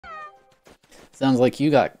Sounds like you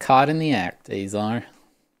got caught in the act, Azar.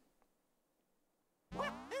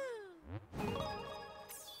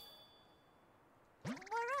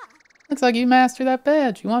 Looks like you mastered that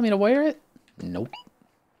badge. You want me to wear it? Nope.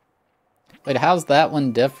 Wait, how's that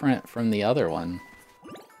one different from the other one?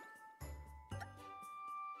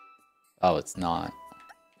 Oh, it's not.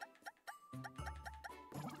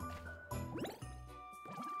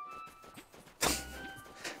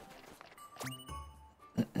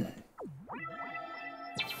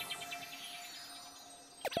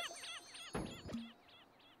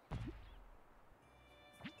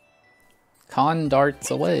 Con darts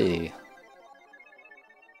away.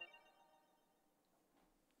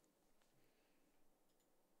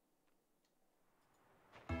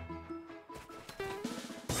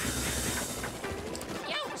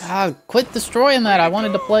 Ah, quit destroying that. I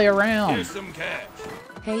wanted to play around.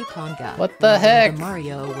 Hey, Ponga. What the heck? The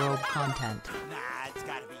Mario World content. Nah, it's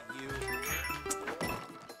gotta be you.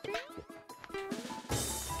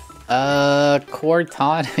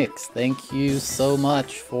 Cortonics, thank you so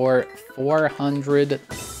much for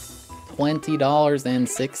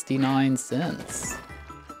 $420.69.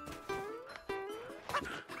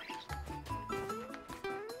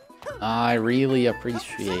 I really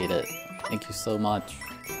appreciate it. Thank you so much.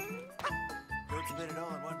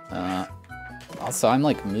 Also, I'm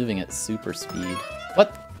like moving at super speed.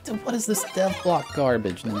 What is this dev block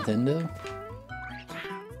garbage, Nintendo?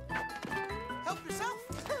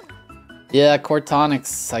 Yeah,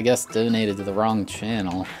 Cortonics, I guess, donated to the wrong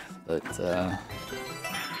channel, but,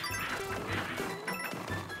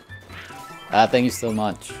 thank you so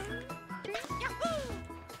much.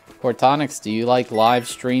 Cortonics, do you like live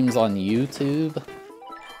streams on YouTube?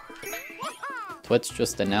 Twitch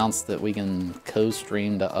just announced that we can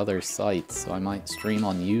co-stream to other sites, so I might stream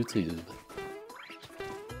on YouTube.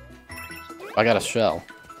 I got a shell.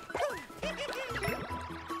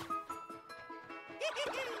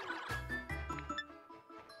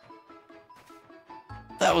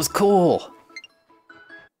 That was cool!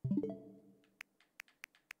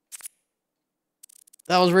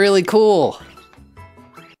 That was really cool!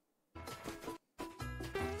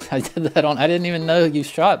 I did that on... I didn't even know you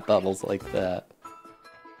shot bubbles like that.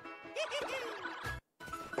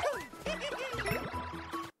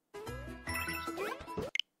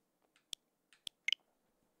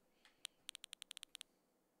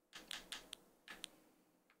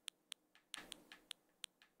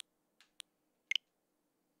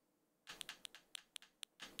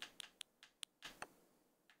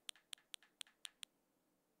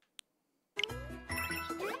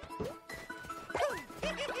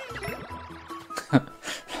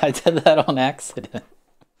 I did that on accident.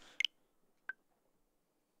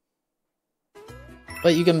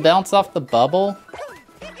 But you can bounce off the bubble?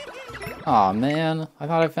 Aw, man. I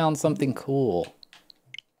thought I found something cool.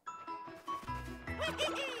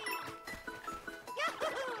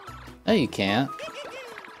 No, you can't.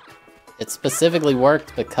 It specifically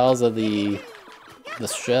worked because of the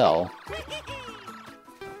shell.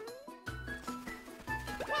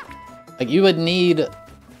 Like, you would need...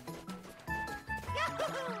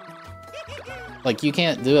 Like, you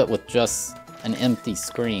can't do it with just an empty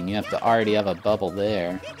screen. You have to already have a bubble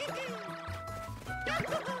there.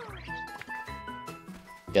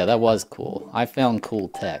 Yeah, that was cool. I found cool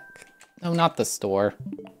tech. No, not the store.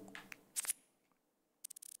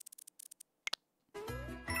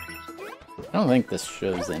 I don't think this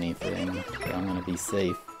shows anything, but I'm gonna be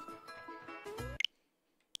safe.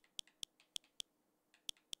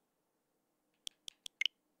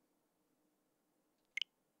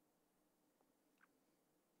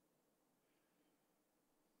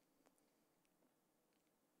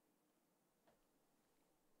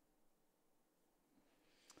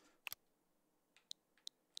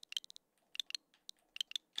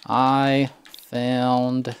 I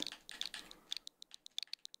found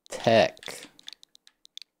tech.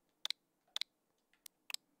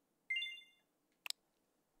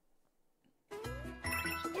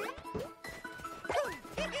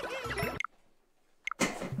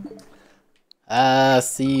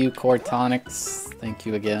 See you, Cortonics. Thank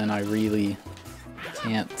you again. I really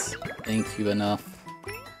can't thank you enough.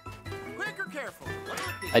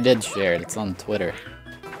 I did share it. It's on Twitter.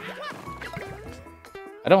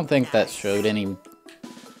 I don't think that showed any...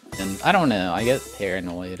 And I don't know. I get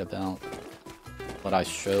paranoid about what I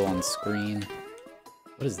show on screen.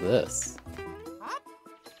 What is this?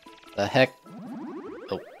 The heck?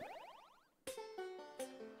 Oh.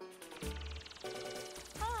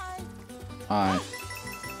 Hi.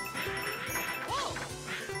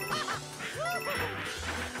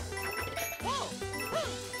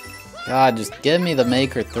 God, just give me the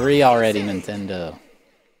Maker 3 already, Nintendo.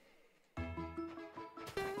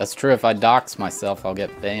 That's true, if I dox myself, I'll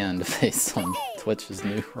get banned based on Twitch's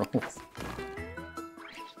new rules.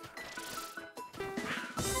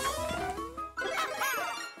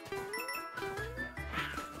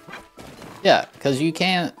 Yeah, because you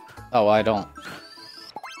can't... Oh, I don't...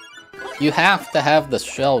 You have to have the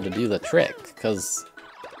shell to do the trick, because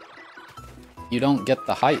you don't get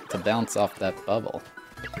the height to bounce off that bubble.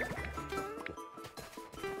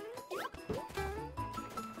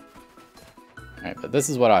 Alright, but this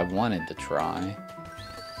is what I wanted to try.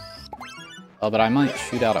 Oh, but I might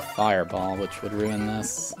shoot out a fireball, which would ruin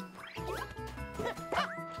this.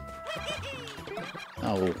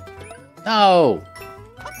 No. No!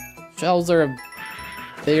 Shells are a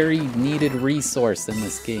very needed resource in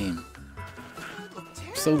this game.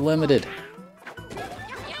 So limited.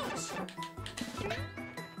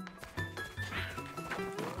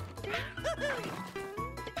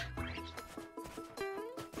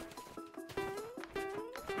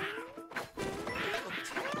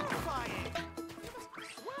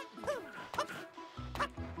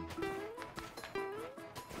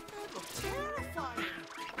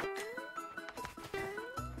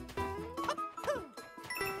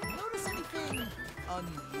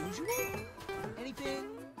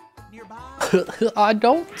 I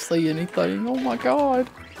don't see anything. Oh my god.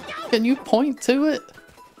 Can you point to it?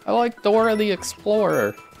 I like Dora the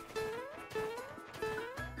Explorer.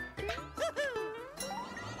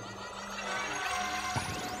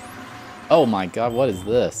 Oh my god, what is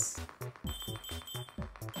this?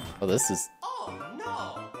 Oh, this is...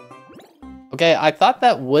 Okay, I thought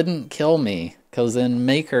that wouldn't kill me, because in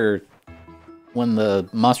Maker, when the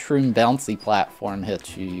mushroom bouncy platform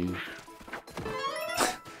hits you,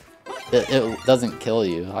 it doesn't kill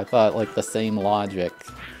you. I thought, like, the same logic.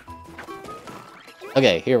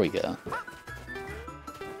 Okay, here we go.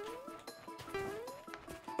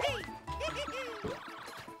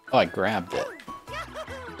 Oh, I grabbed it.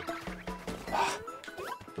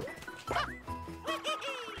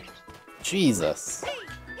 Jesus.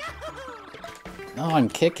 No, I'm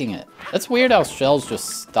kicking it. It's weird how shells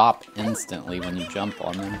just stop instantly when you jump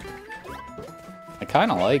on them. I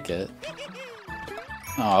kind of like it.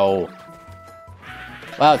 Oh.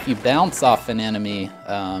 Wow, if you bounce off an enemy,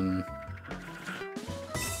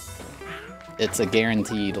 it's a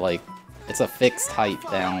guaranteed, like, it's a fixed height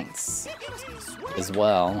bounce as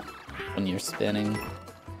well when you're spinning.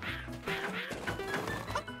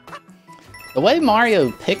 The way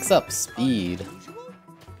Mario picks up speed...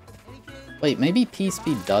 Wait, maybe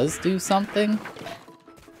P-Speed does do something?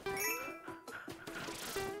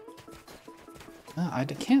 Oh, I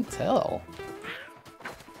can't tell.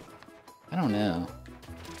 I don't know.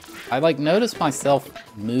 I, like, notice myself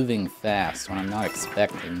moving fast when I'm not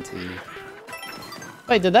expecting to.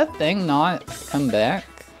 Wait, did that thing not come back?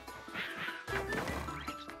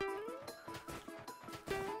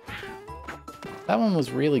 That one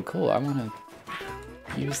was really cool. I want to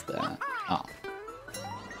use that. Oh.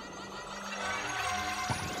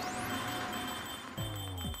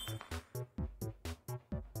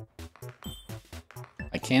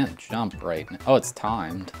 I can't jump right now. Oh, it's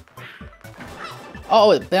timed.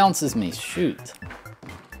 Oh, it bounces me. Shoot.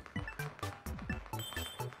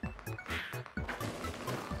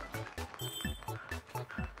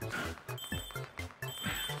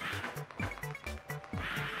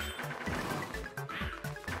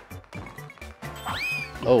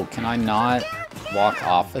 Oh, can I not walk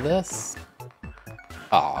off of this?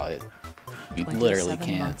 Oh, you literally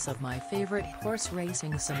can't. Months of my favorite horse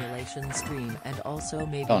racing simulation stream, and also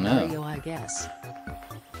maybe Oh, no. Mario, I guess.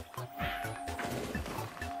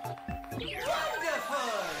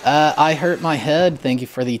 I hurt my head. Thank you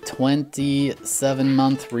for the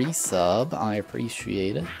 27-month resub. I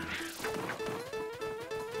appreciate it.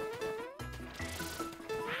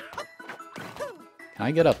 Can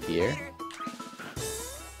I get up here?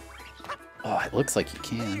 Oh, it looks like you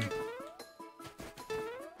can.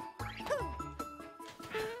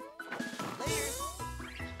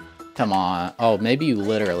 Come on. Oh, maybe you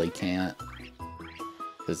literally can't.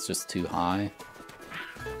 It's just too high.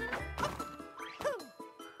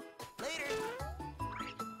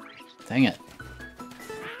 Dang it.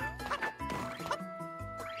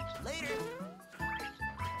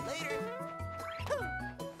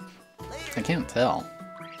 I can't tell.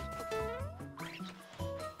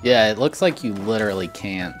 Yeah, it looks like you literally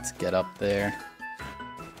can't get up there.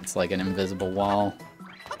 It's like an invisible wall.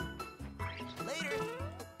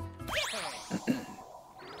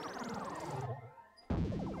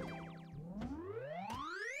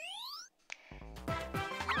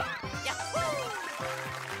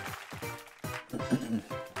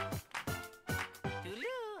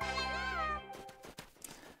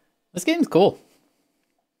 This game's cool.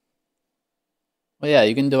 Well, yeah,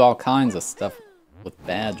 you can do all kinds of stuff with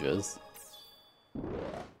badges.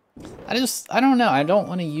 I don't know, I don't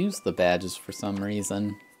want to use the badges for some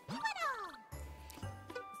reason.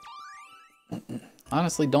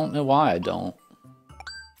 Honestly, don't know why I don't.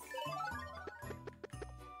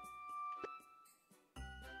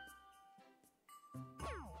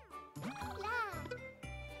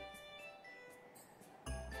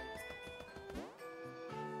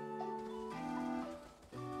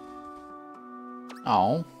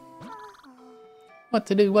 Oh. What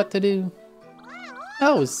to do, what to do?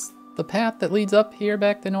 Oh, it's the path that leads up here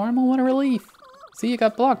back to normal? What a relief. See, it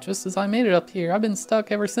got blocked just as I made it up here. I've been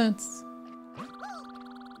stuck ever since.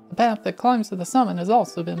 The path that climbs to the summit has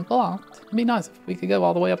also been blocked. It'd be nice if we could go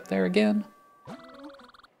all the way up there again.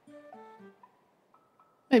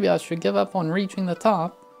 Maybe I should give up on reaching the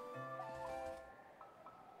top.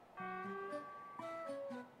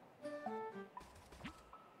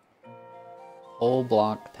 Whole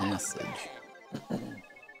block passage.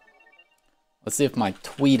 Let's see if my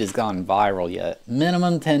tweet has gone viral yet.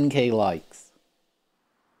 Minimum 10k likes.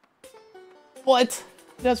 What?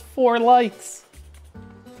 It has 4 likes.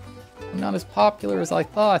 I'm not as popular as I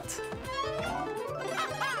thought.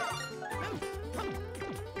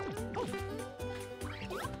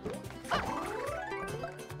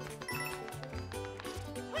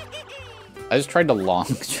 I just tried to long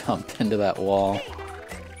jump into that wall.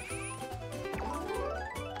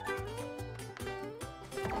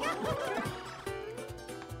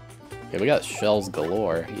 Okay, we got shells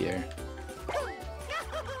galore here.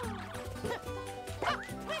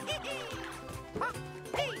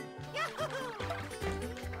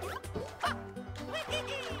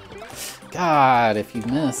 God, if you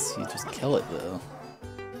miss, you just kill it though.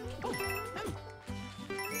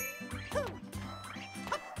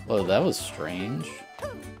 Whoa, that was strange.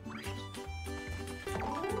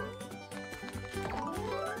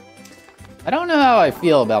 I don't know how I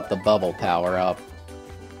feel about the bubble power-up.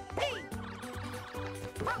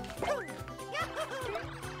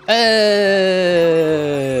 Hey,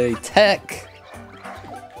 tech!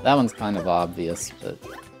 That one's kind of obvious, but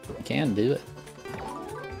you can do it.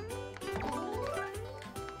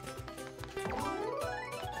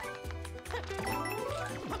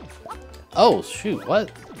 Oh, shoot, what?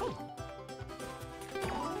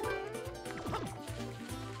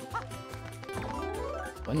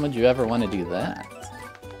 When would you ever want to do that?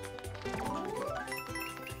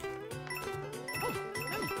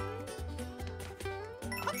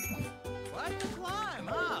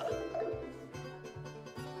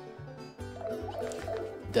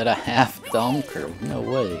 Did a half dunk or no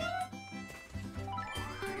way?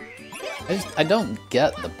 I don't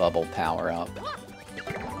get the bubble power up.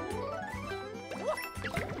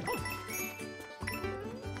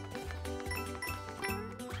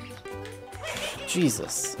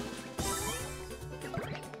 Jesus.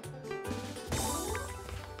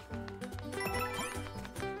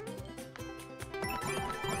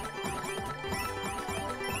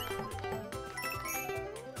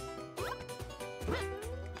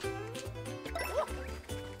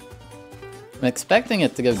 I'm expecting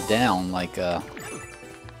it to go down like a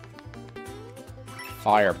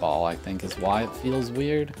fireball, I think is why it feels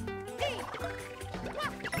weird.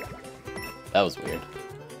 That was weird.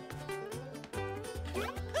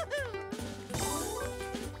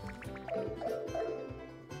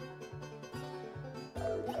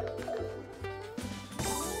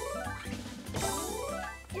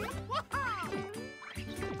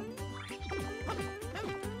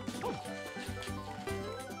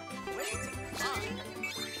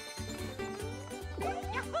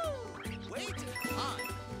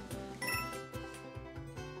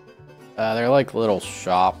 They're like little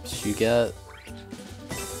shops you get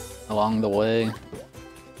along the way.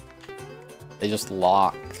 They just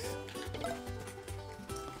lock.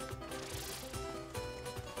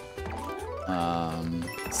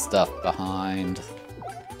 Stuff behind.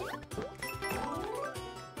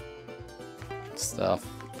 Stuff.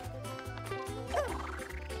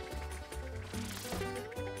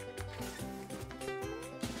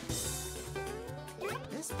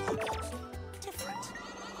 This looks different.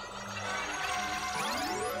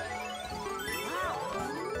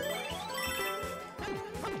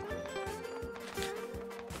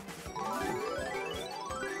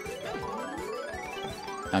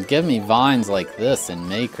 Now give me vines like this in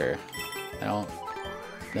Maker. I don't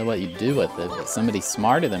know what you do with it, but somebody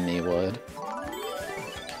smarter than me would.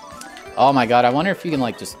 Oh my god, I wonder if you can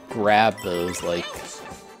like just grab those, like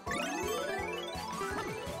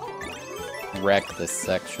wreck this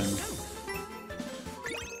section.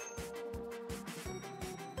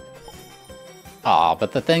 Aw,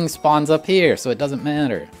 but the thing spawns up here, so it doesn't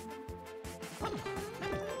matter.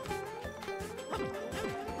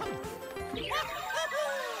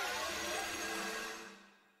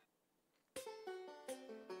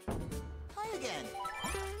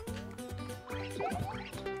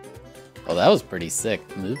 Oh, that was pretty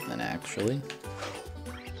sick movement, actually.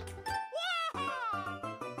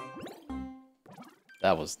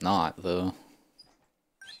 That was not, though.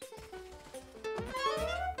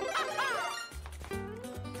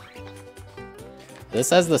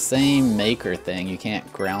 This has the same maker thing. You can't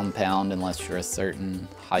ground pound unless you're a certain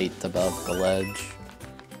height above the ledge.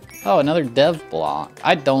 Oh, another dev block.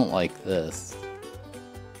 I don't like this.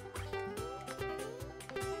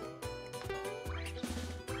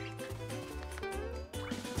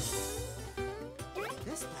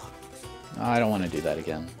 I don't want to do that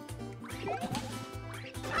again.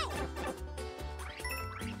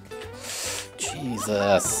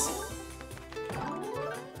 Jesus.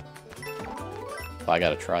 I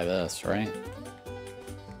gotta try this, right?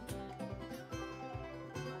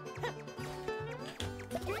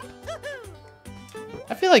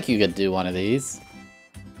 I feel like you could do one of these.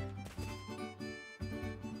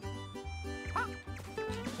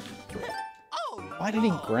 Why did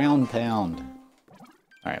he ground pound?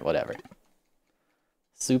 Alright, whatever.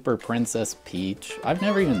 Super Princess Peach. I've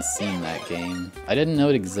never even seen that game. I didn't know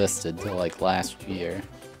it existed till like last year.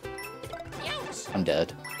 I'm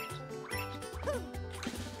dead.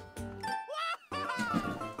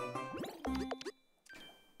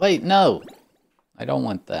 Wait, no! I don't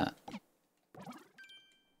want that.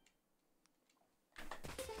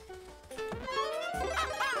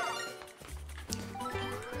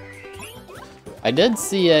 I did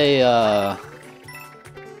see a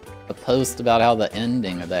post about how the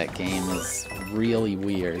ending of that game is really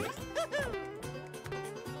weird.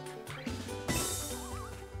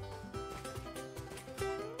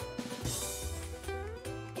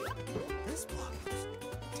 This block looks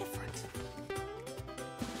different.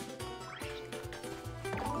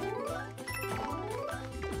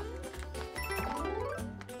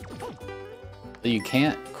 So you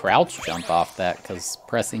can't crouch jump off that because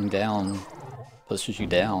pressing down pushes you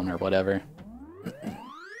down or whatever.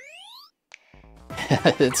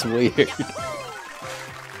 It's weird.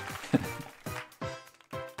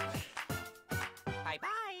 Bye-bye.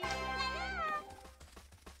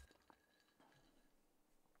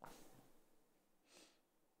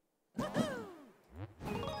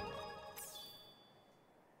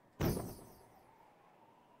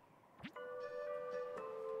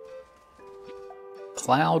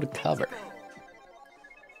 Cloud cover.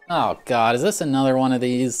 Oh god, is this another one of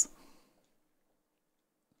these?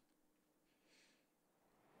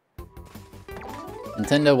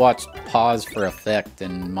 Nintendo watched pause for effect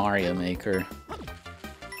in Mario Maker.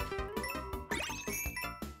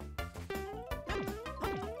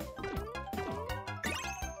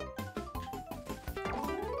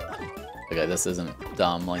 Okay, this isn't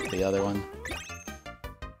dumb like the other one.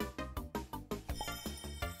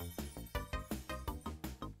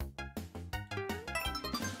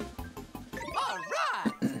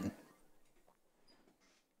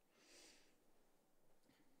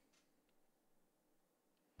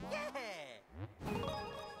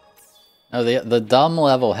 Oh, the dumb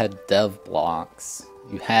level had dev blocks.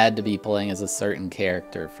 You had to be playing as a certain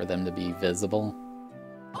character for them to be visible.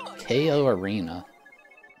 KO Arena.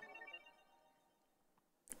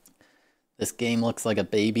 This game looks like a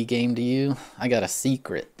baby game to you? I got a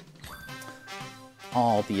secret.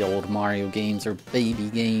 All the old Mario games are baby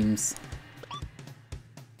games.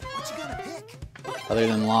 What you gonna pick? Other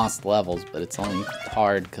than Lost Levels, but it's only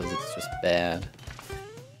hard because it's just bad.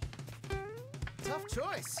 Tough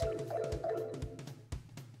choice.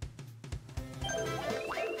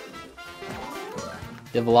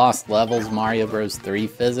 Give Lost Levels Mario Bros. 3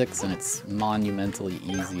 physics and it's monumentally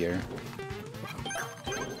easier.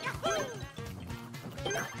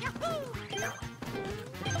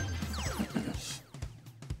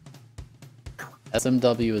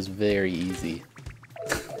 SMW is very easy.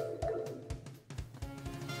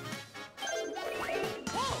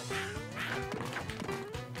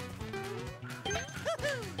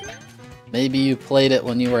 Maybe you played it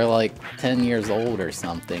when you were like 10 years old or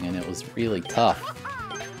something and it was really tough.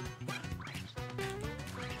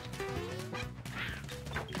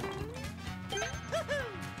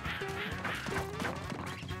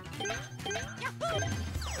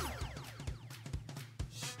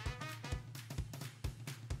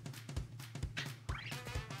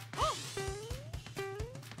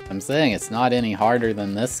 I'm saying it's not any harder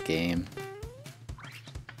than this game.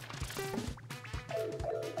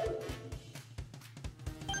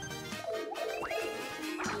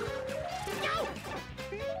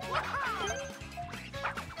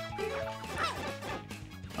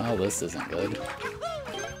 Oh, this isn't good.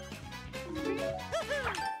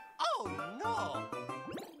 Oh no!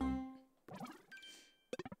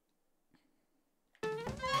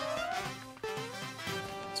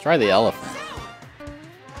 Let's try the elephant.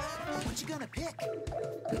 What you gonna pick?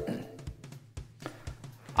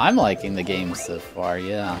 I'm liking the game so far,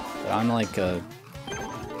 yeah. But I'm like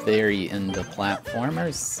very into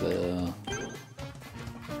platformers, so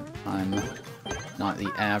I'm not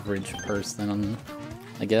the average person,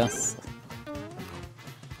 I guess.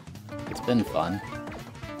 It's been fun.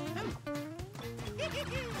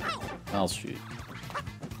 I'll shoot.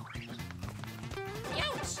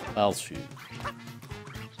 I'll shoot.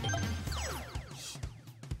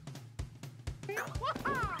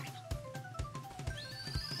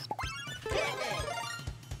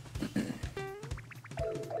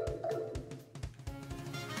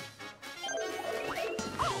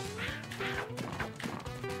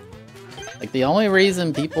 Like, the only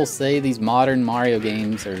reason people say these modern Mario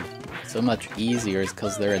games are so much easier is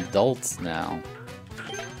because they're adults now.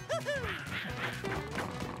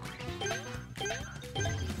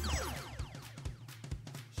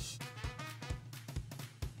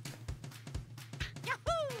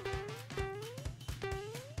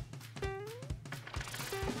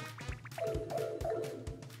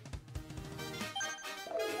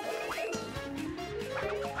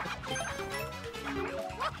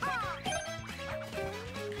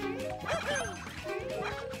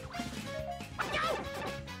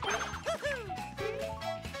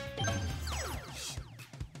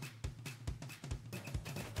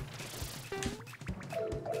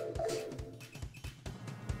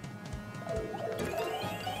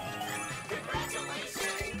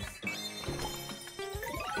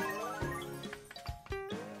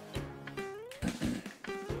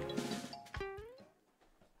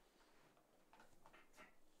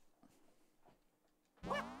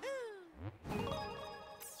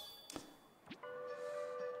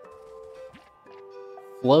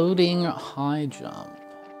 Floating high jump.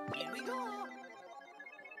 Here we go.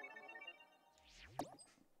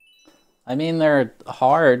 I mean, they're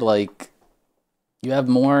hard, like, you have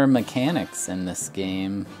more mechanics in this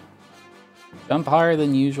game. Jump higher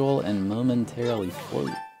than usual and momentarily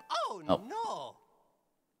float. Oh, Oh. no!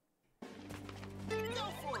 Go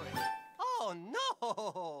for it! Oh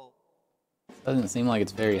no! Doesn't seem like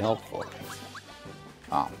it's very helpful.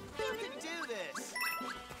 Oh. You can do this!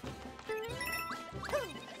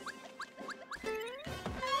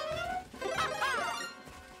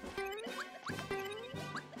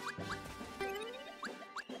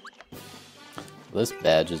 This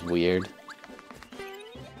badge is weird.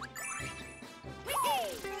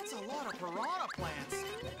 That's a lot of piranha plants.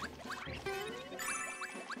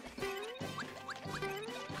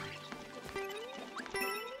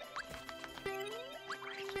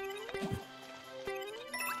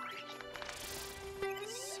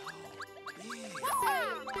 So big.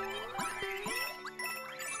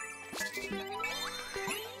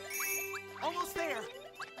 Almost there.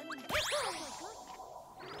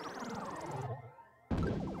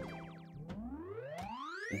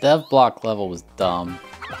 The dev block level was dumb.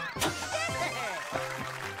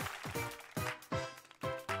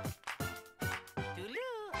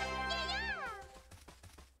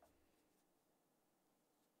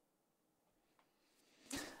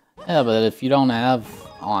 Yeah, but if you don't have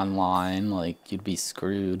online, like, you'd be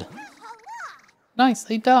screwed.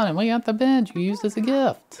 Nicely done, and we got the badge you used as a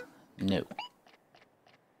gift. No.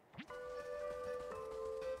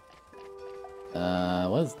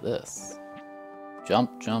 What is this?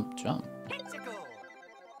 Jump, jump, jump.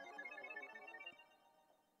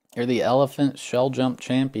 You're the elephant shell jump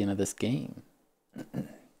champion of this game.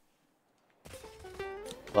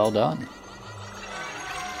 Well done.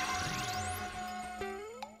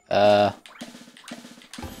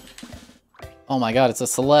 Oh my god, it's a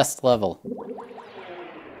Celeste level.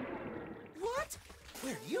 What?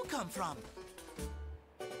 Where'd you come from?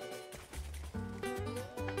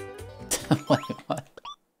 Wait, what?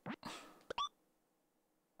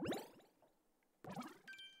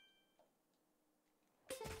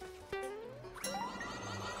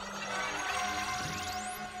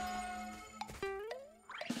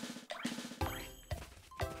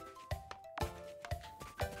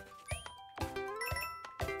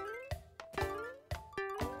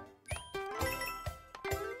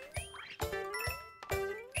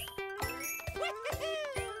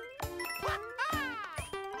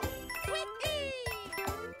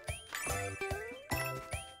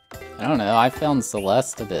 I don't know, I found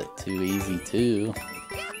Celeste a bit too easy too.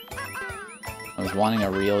 I was wanting a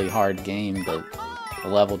really hard game, but the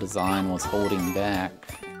level design was holding back.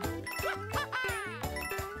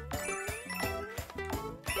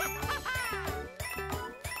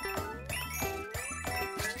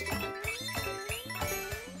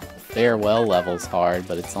 farewell level's hard,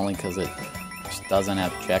 but it's only because it just doesn't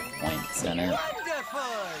have checkpoints in it.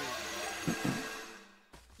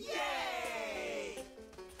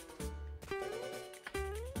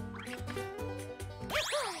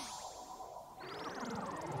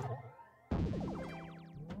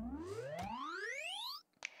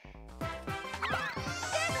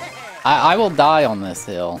 I will die on this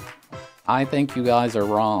hill. I think you guys are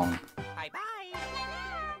wrong.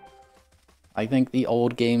 I think the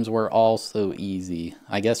old games were also easy.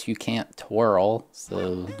 I guess you can't twirl,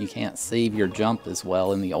 so you can't save your jump as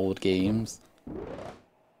well in the old games.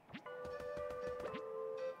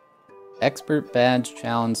 Expert Badge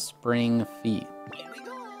Challenge Spring Feat.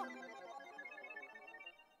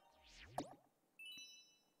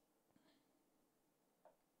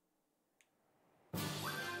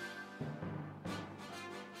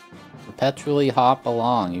 Perpetually hop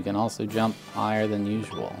along. You can also jump higher than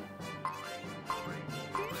usual.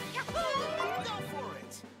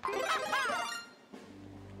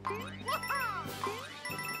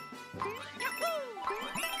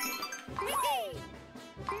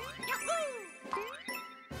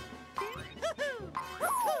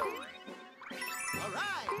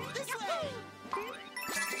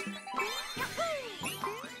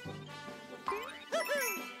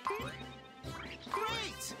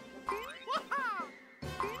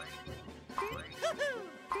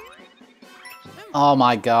 Oh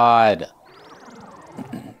my god.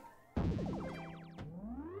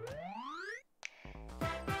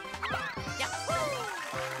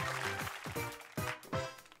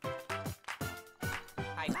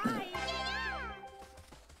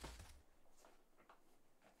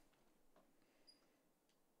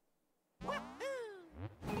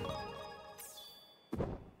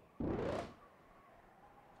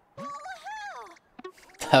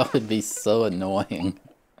 That would be so annoying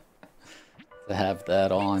to have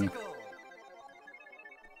that on.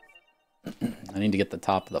 I need to get the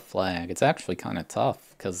top of the flag. It's actually kind of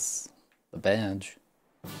tough because the badge.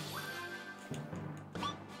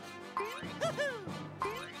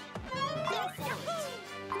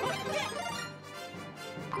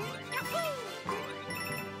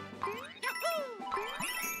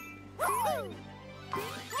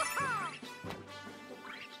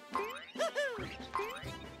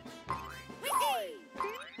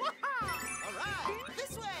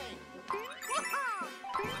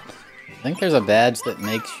 I think there's a badge that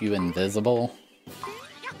makes you invisible.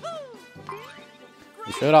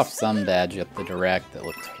 They showed off some badge at the direct that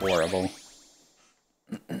looked horrible.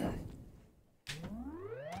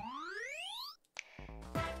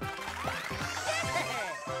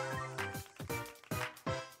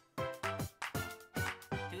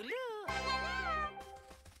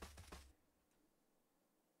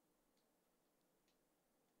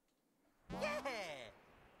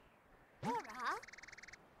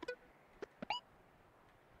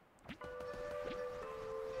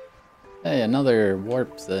 Hey, another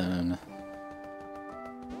warp zone.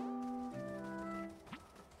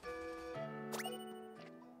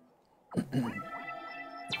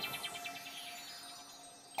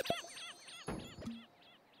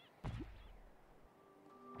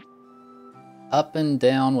 Up and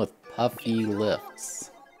down with puffy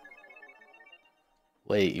lifts.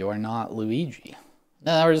 Wait, you're not Luigi.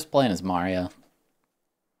 No, we're just playing as Mario.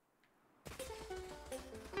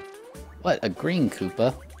 What, a green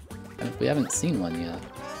Koopa? We haven't seen one yet.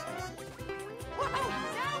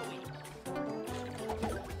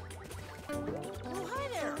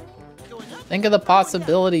 Think of the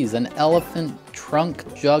possibilities, an elephant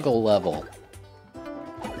trunk juggle level.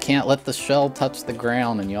 You can't let the shell touch the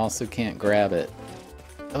ground and you also can't grab it.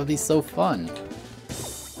 That would be so fun.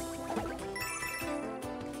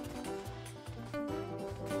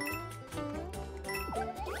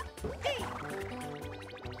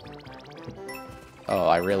 Oh,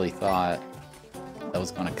 I really thought that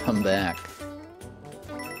was gonna come back.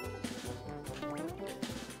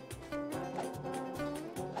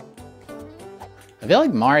 I feel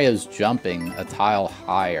like Mario's jumping a tile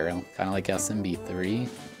higher, kind of like SMB3.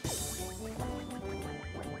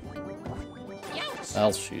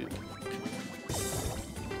 I'll shoot.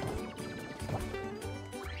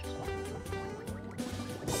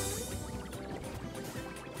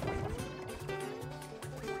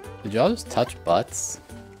 Did y'all just touch butts?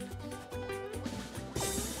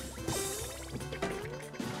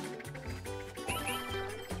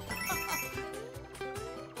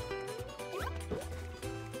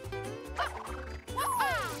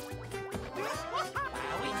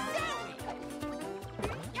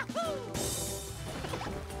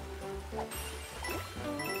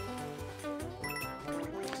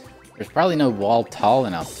 There's probably no wall tall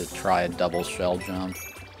enough to try a double shell jump.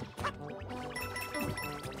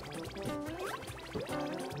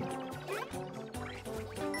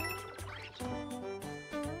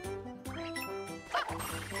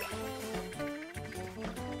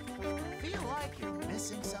 Feel like you're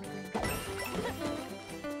missing something?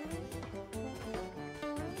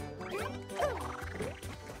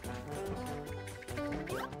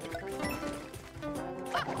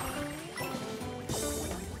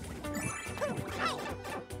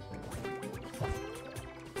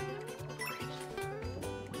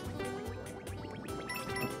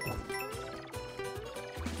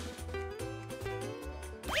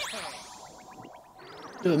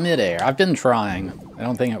 Do it midair. I've been trying. I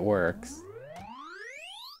don't think it works.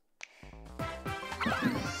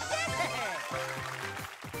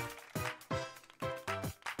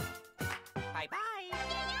 Bye-bye.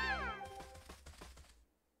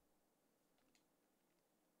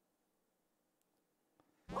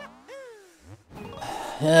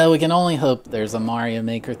 Yeah, we can only hope there's a Mario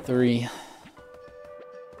Maker 3.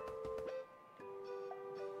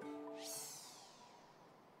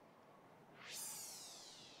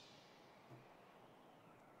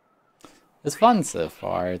 It's fun so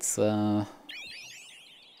far. It's been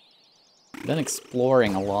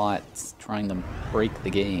exploring a lot, trying to break the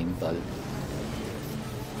game, but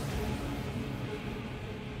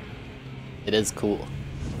it is cool.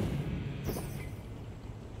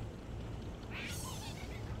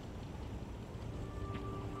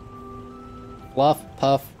 Fluff,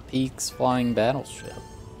 Puff, Peaks, Flying Battleship.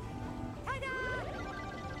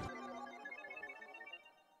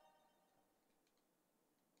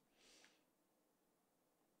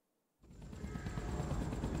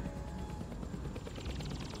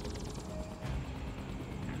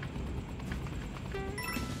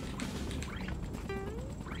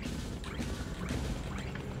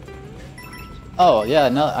 Oh, yeah,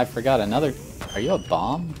 no, I forgot another... Are you a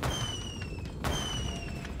bomb?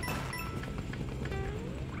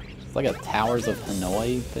 It's like a Towers of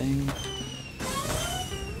Hanoi thing.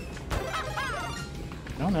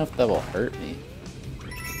 I don't know if that will hurt me.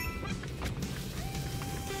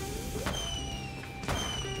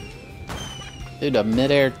 Dude, a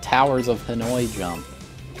midair Towers of Hanoi jump.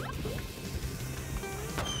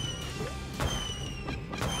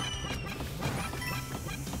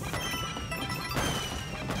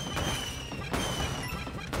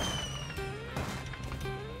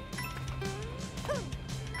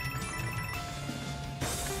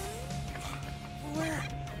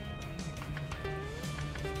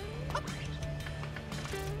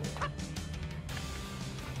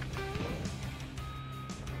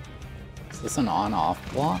 Is this an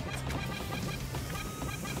on-off block?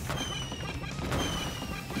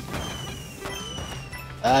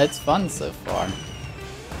 It's fun so far.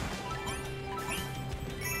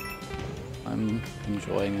 I'm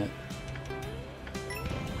enjoying it.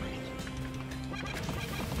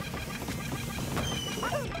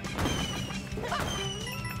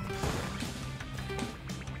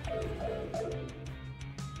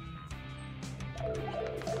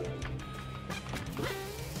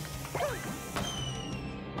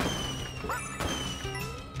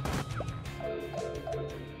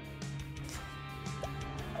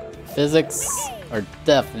 Physics are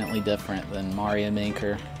definitely different than Mario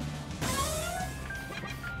Maker.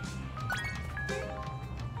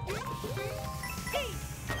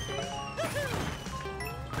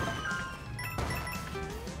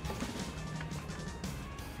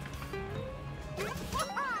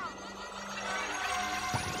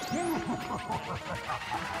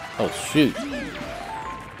 Oh shoot.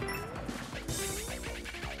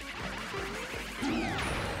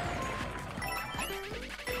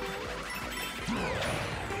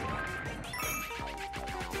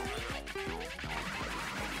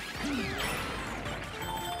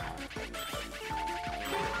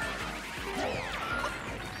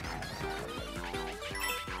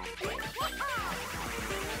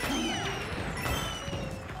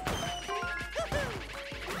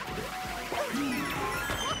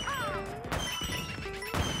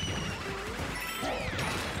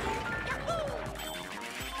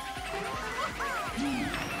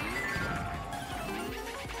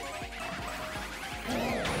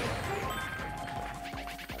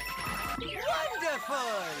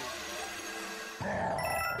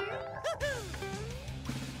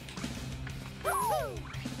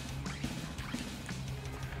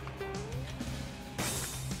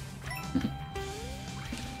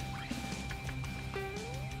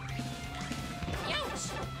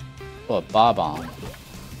 Oh, a bob-omb.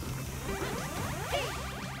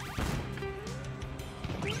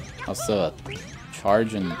 Also a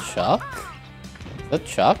charging Chuck? Is that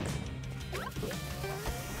Chuck?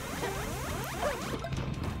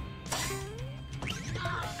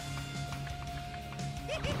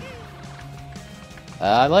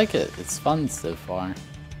 I like it. It's fun so far.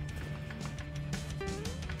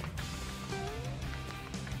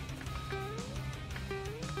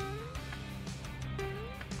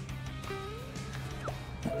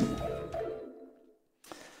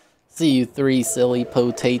 See you three silly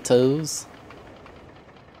potatoes.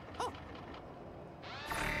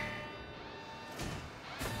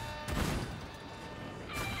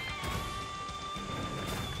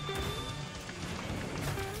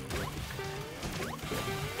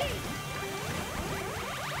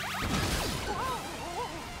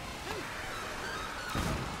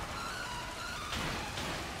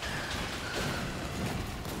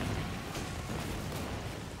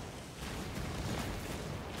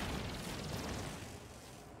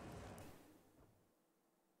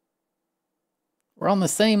 We're on the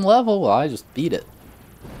same level? Well, I just beat it.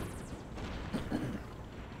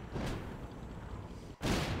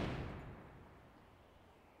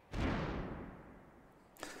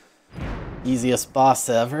 Easiest boss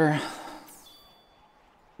ever.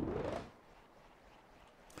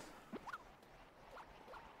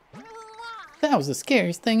 That was the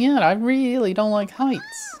scariest thing yet. I really don't like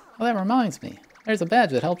heights. Well, that reminds me. There's a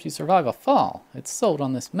badge that helps you survive a fall. It's sold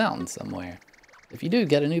on this mountain somewhere. If you do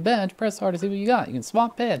get a new badge, press R to see what you got. You can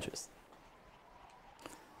swap badges.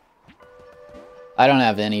 I don't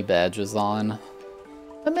have any badges on.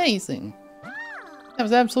 Amazing. That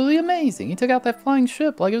was absolutely amazing. You took out that flying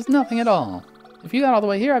ship like it was nothing at all. If you got all the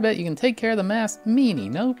way here, I bet you can take care of the masked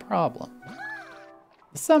meanie, no problem.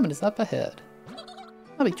 The summit is up ahead.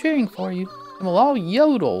 I'll be cheering for you, and we'll all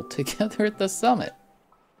yodel together at the summit.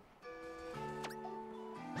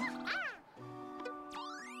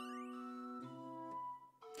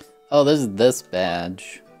 Oh, this is this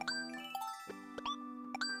badge.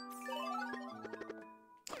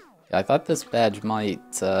 Yeah, I thought this badge might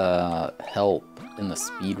help in the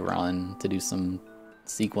speed run to do some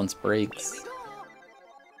sequence breaks.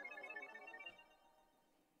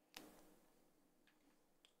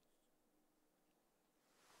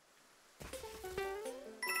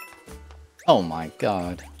 Oh my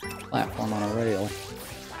god. Platform on a rail.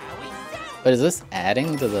 But is this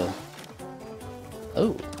adding to the...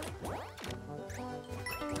 Oh.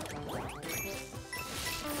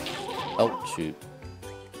 Oh, shoot.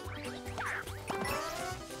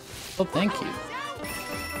 Oh, thank you.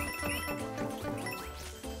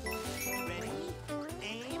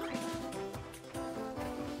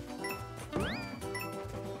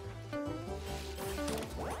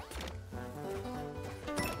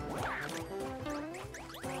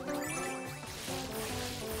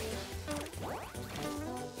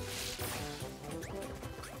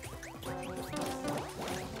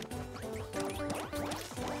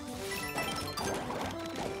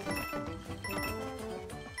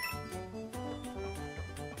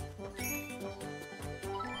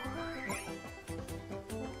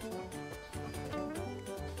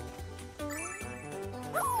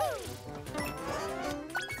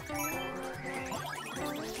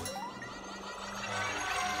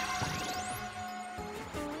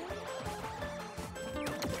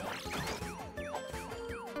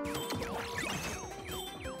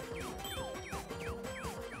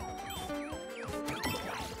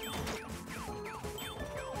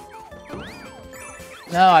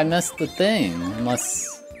 No, I missed the thing.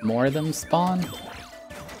 Unless more of them spawn.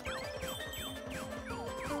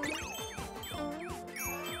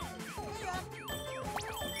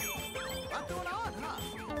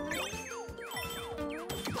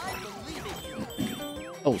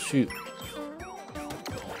 Oh, shoot.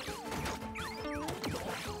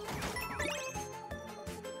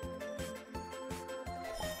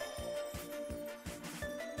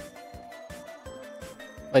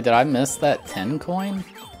 Wait, did I miss that 10 coin?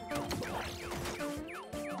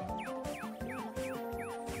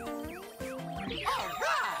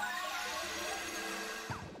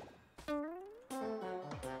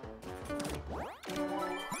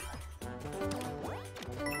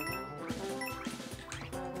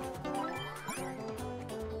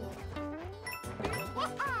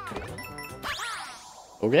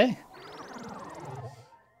 Okay.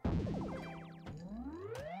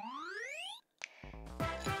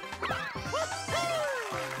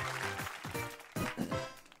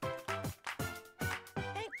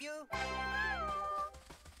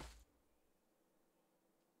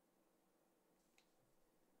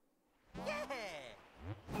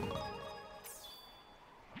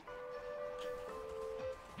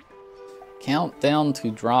 Countdown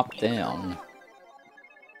to drop down.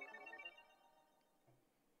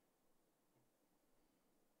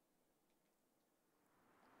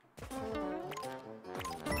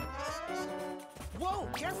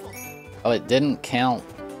 Oh, it didn't count.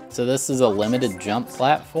 So this is a limited jump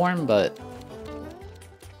platform, but...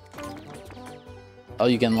 Oh,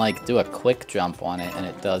 you can like do a quick jump on it and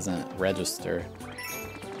it doesn't register.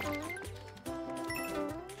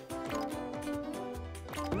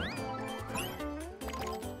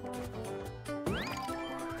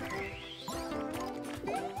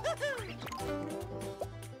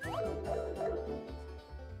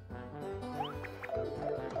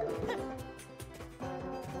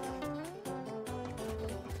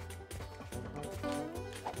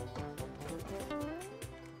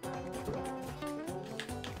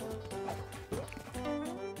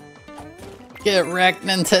 Get wrecked,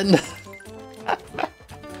 Nintendo! I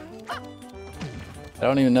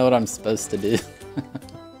don't even know what I'm supposed to do.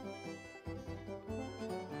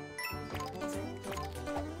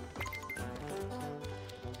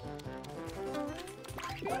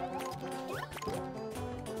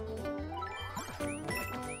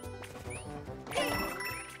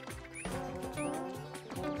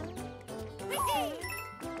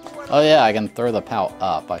 Oh yeah, I can throw the POW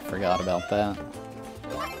up. I forgot about that.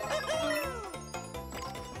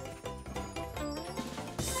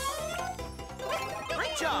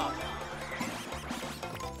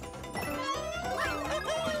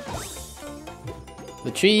 The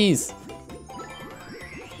cheese!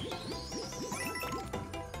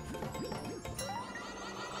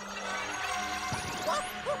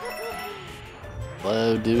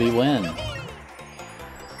 Hello, do we win? I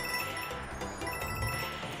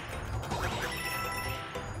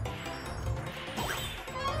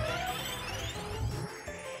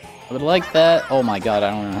would like that. Oh my god, I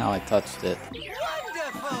don't know how I touched it.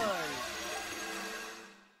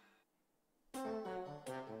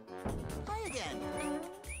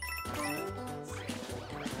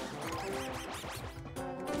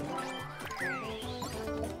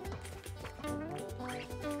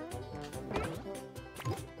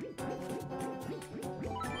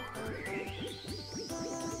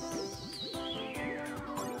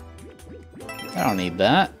 I don't need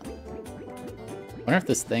that. I wonder if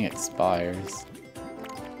this thing expires.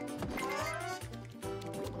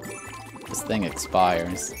 This thing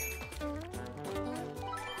expires.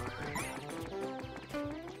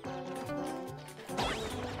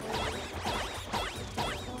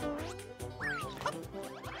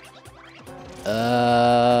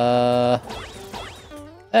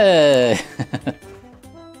 Hey!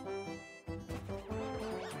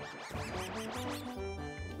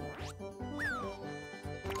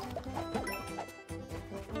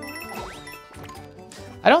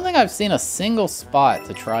 I don't think I've seen a single spot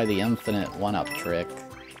to try the infinite 1-up trick.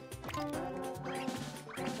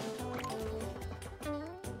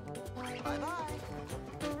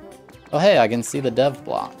 Oh hey, I can see the dev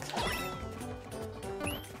block.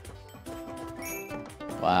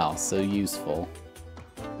 Wow, so useful.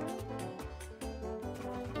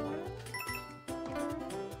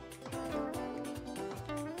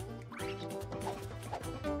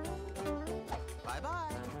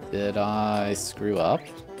 Did I screw up?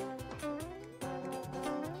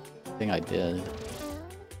 I think I did.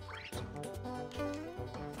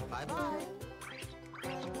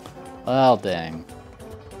 Well, dang.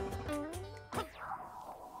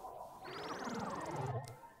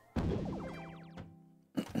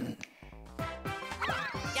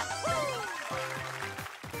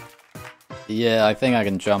 Yeah, I think I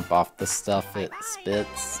can jump off the stuff it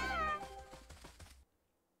spits.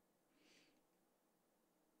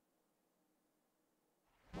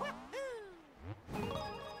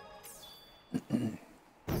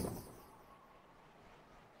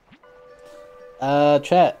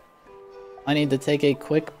 Chat. I need to take a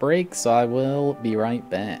quick break, so I will be right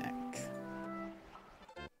back.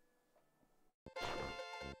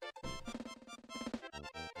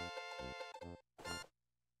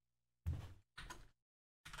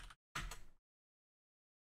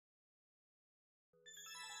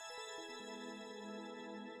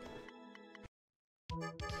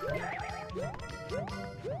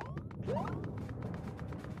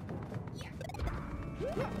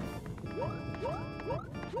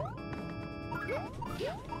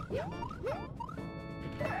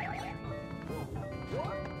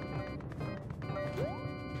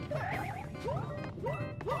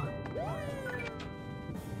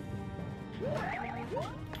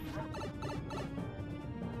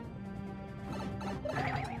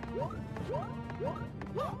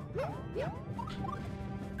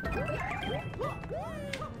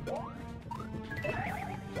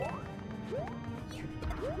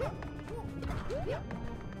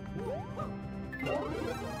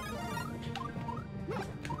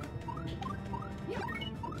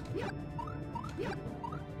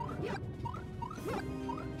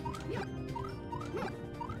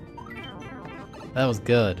 That was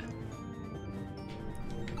good.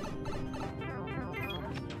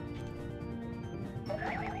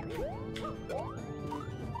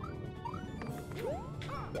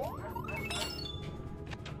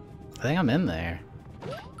 I think I'm in there.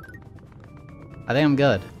 I think I'm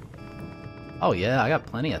good. Oh yeah, I got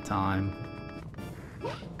plenty of time.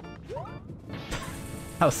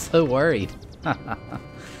 I was so worried.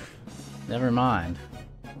 Never mind.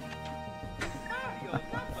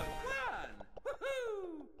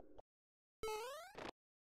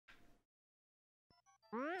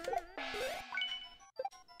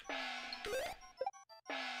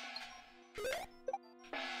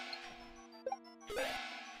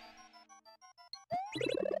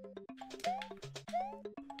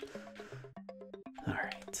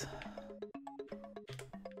 Alright.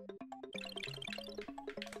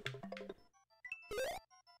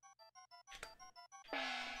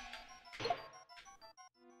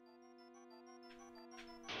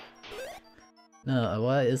 No,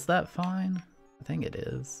 what? Is that fine? I think it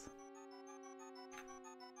is.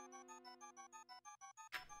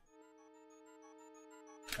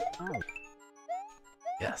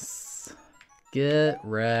 Yes. Get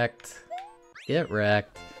wrecked. Get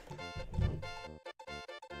wrecked.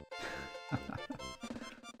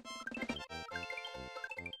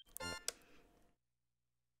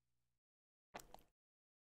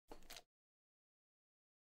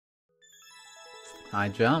 I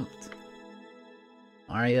jumped.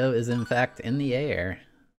 Mario is in fact in the air.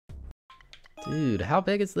 Dude, how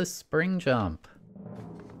big is this spring jump?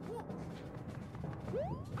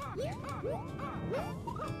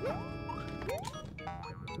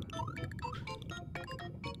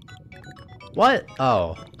 What?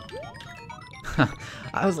 Oh.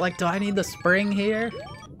 I was like, do I need the spring here?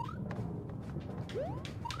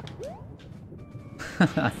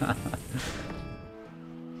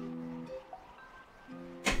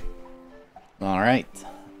 Alright.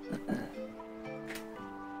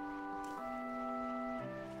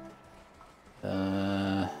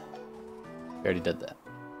 We already did that.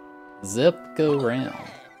 Zip, go round.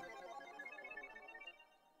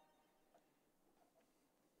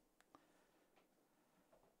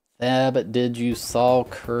 Thab, did you saw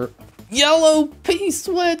Yellow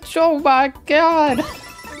P-switch? Oh my god!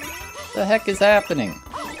 The heck is happening?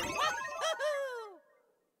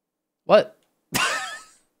 What?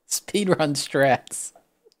 Speedrun strats.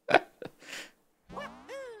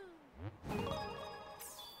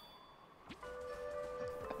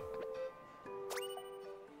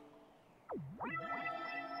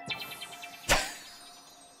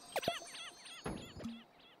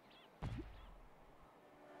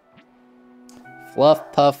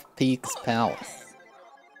 Fluff Puff Peaks Palace.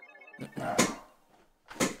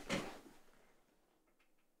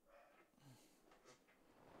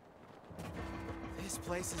 This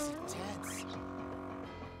place is intense.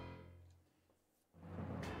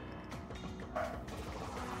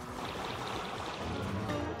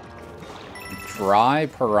 Dry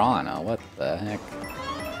piranha, what the heck?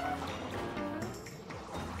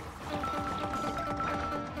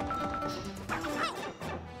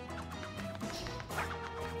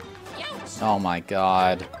 Oh my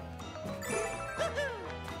god.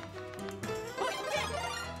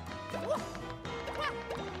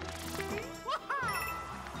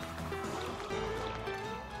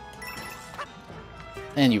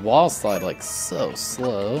 And you wall slide like so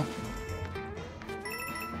slow.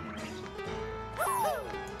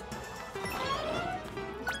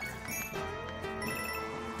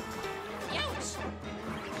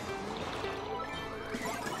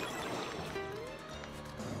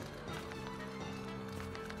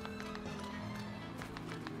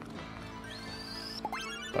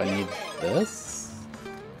 Do I need this?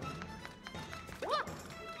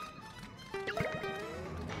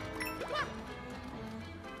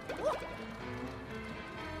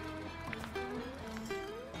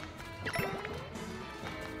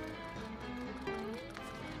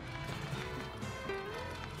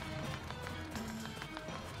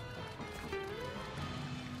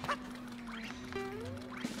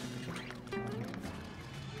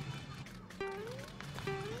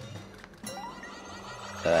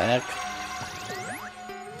 The heck?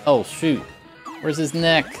 Oh shoot. Where's his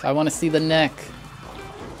neck? I want to see the neck.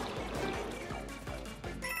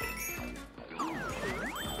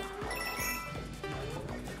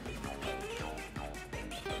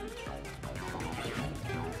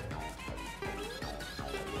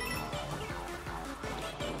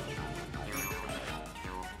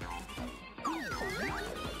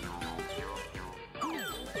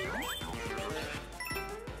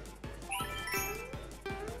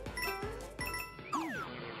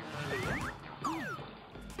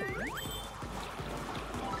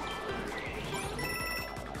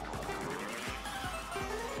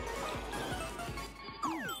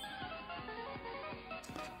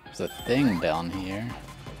 There's a thing down here.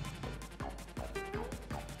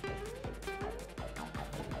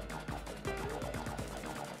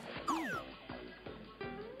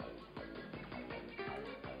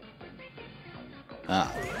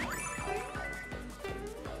 Ah.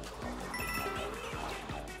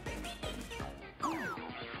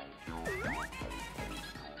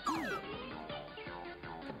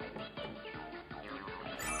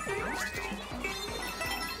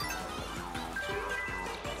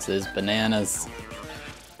 This is bananas.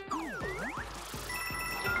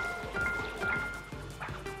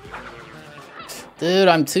 Dude,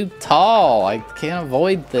 I'm too tall. I can't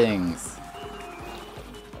avoid things.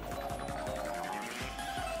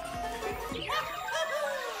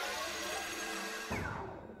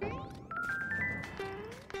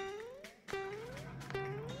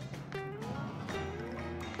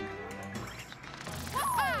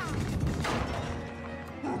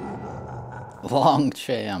 Long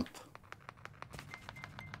champ.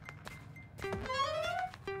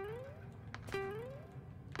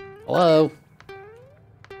 Hello?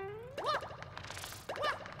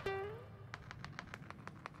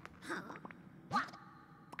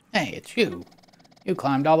 Hey, it's you. You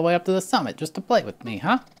climbed all the way up to the summit just to play with me,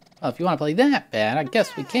 huh? Well, if you want to play that bad, I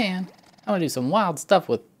guess we can. I want to do some wild stuff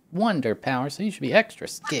with wonder power, so you should be extra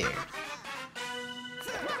scared.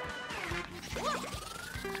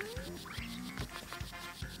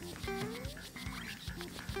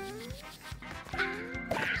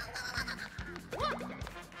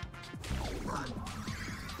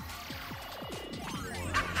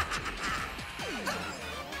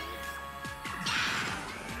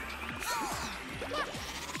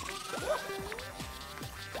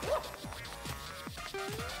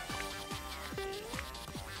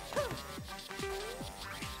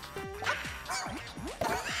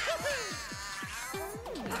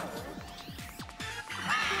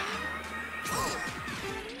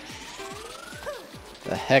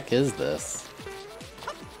 The heck is this?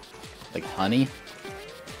 Like honey?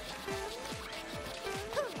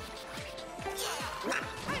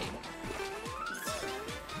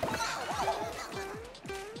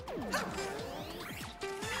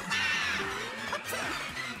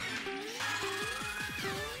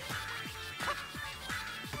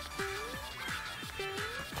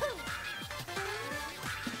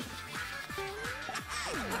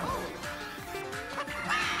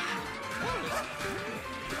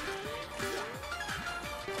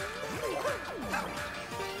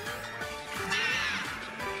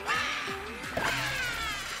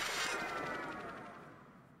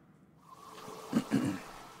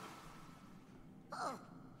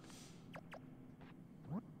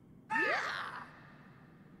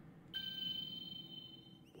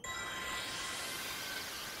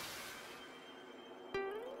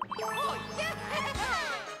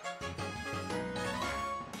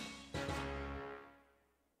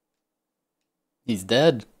 He's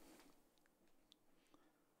dead.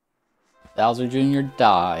 Bowser Jr.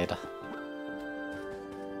 died.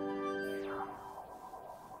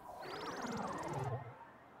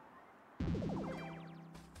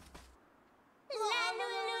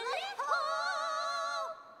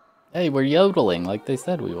 Hey, we're yodeling like they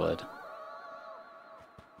said we would.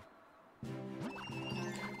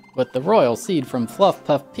 With the royal seed from Fluff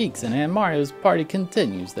Puff Peaks, and Mario's party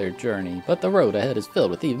continues their journey, but the road ahead is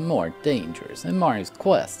filled with even more dangers, and Mario's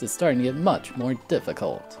quest is starting to get much more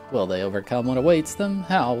difficult. Will they overcome what awaits them?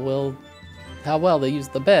 How well they use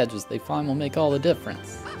the badges they find will make all the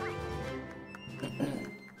difference.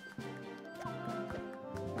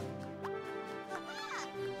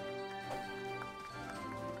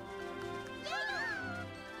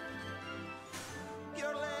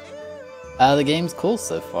 The game's cool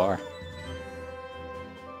so far.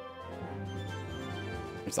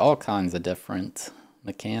 There's all kinds of different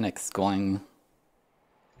mechanics going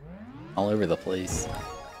all over the place.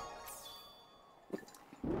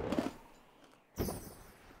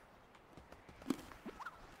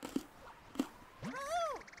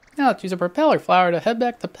 Now let's use a propeller flower to head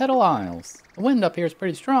back to Petal Isles. The wind up here is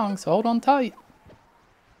pretty strong, so hold on tight.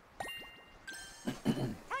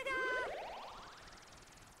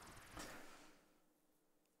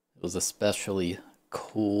 It was especially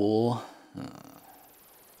cool.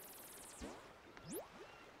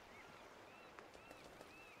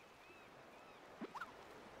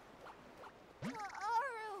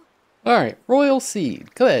 Alright, Royal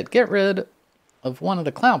Seed. Go ahead, get rid of one of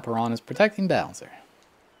the clown piranhas protecting Bowser.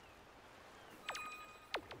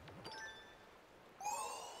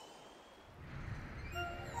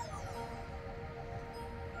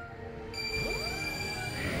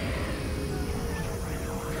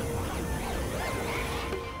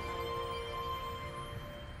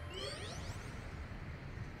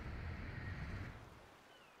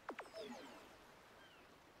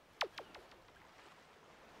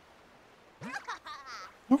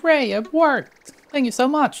 Hooray, it worked! Thank you so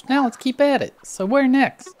much. Now let's keep at it. So where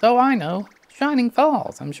next? Oh, I know. Shining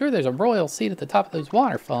Falls. I'm sure there's a royal seat at the top of those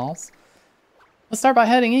waterfalls. Let's start by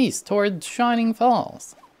heading east towards Shining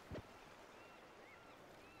Falls.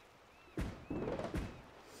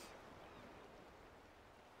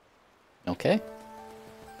 Okay.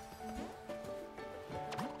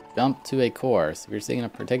 Jump to a course. If you're seeking a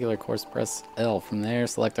particular course, press L. From there,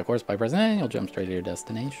 select a course by pressing A, and you'll jump straight to your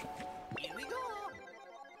destination.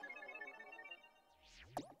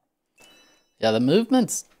 Yeah, the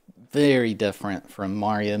movement's very different from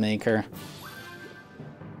Mario Maker.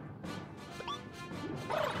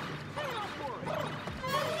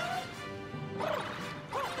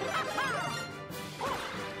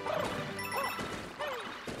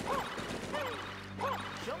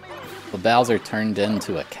 Well, Bowser turned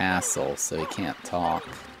into a castle, so he can't talk.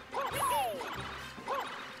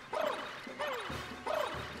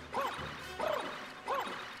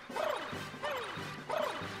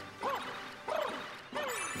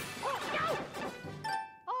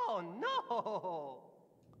 Oh no!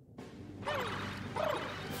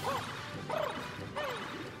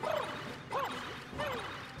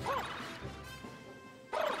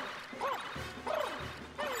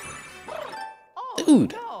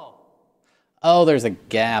 Dude! No. Oh, there's a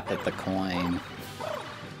gap at the coin.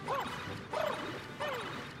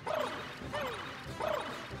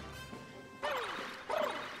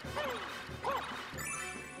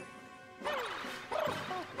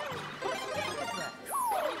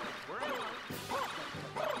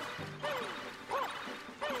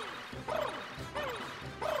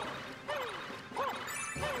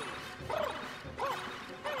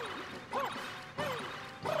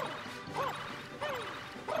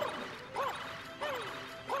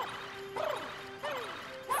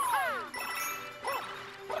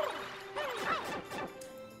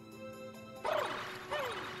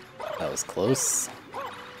 That was close.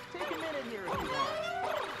 Take a minute here if you want.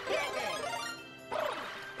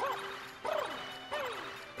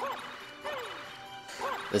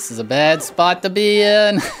 This is a bad spot to be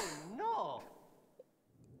in. No.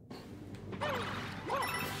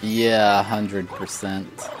 Yeah,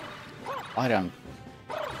 100%. Why don't...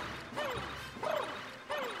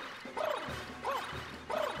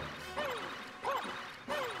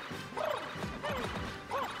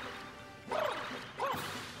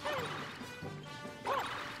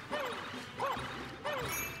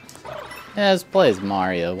 Yeah, let's play as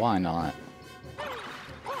Mario, why not?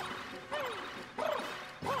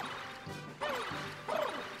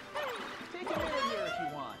 Take a minute here if you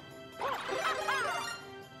want.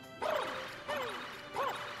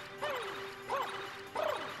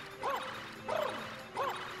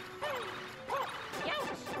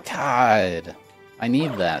 God, I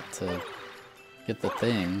need that to get the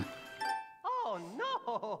thing. Oh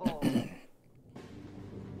no!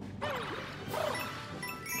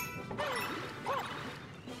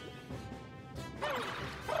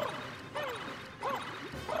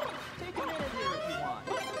 Take a minute here if you want.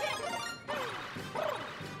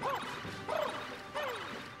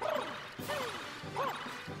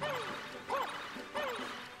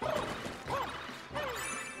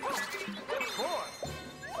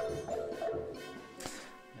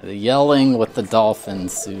 The yelling with the dolphin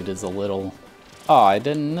suit is a little... Oh, I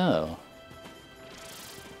didn't know.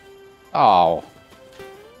 Oh.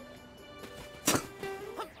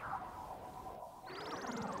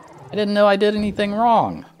 I didn't know I did anything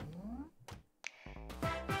wrong.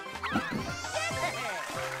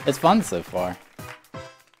 It's fun so far.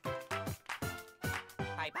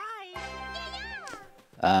 Bye-bye.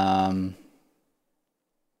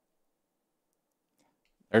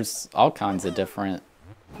 There's all kinds of different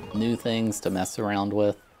new things to mess around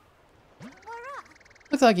with.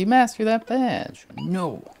 Looks like you mastered that badge.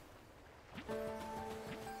 No.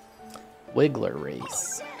 Wiggler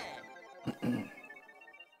race.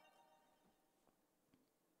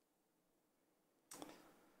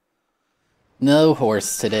 No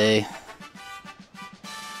horse today.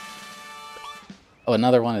 Oh,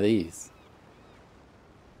 another one of these.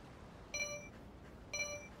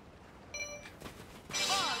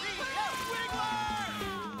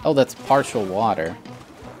 Oh, that's partial water.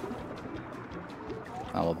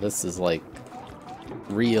 Oh, well, this is like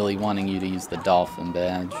really wanting you to use the dolphin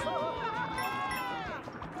badge.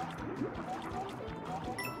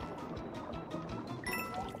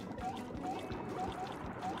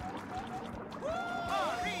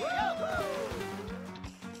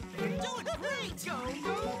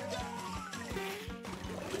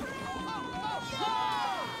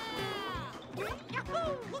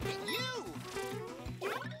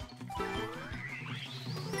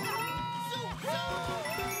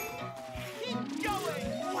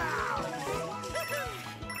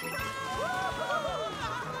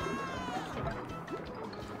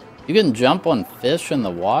 You can jump on fish in the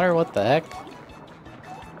water? What the heck?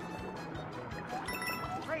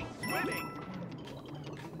 Great swimming.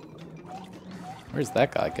 Where's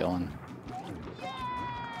that guy going?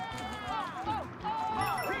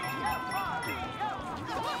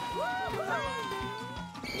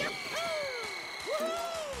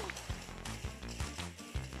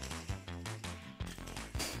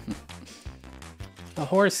 The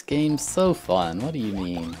horse game's so fun. What do you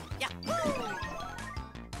mean?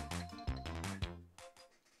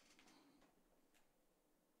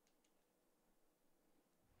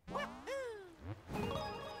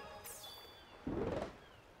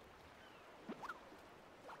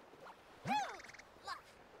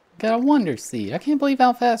 Got a wonder seed. I can't believe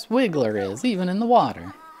how fast Wiggler is, even in the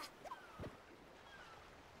water.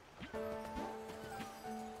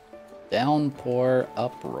 Downpour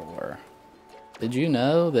uproar. Did you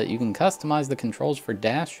know that you can customize the controls for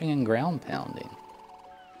dashing and ground pounding?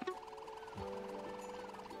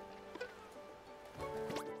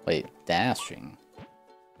 Wait, dashing.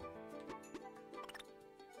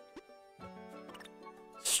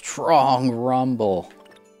 Strong rumble.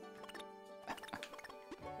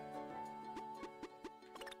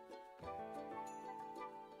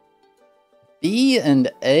 B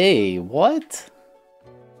and A, what?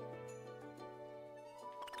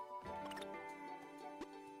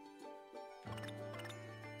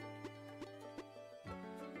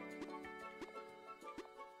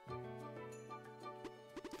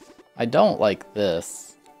 I don't like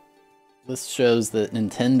this. This shows that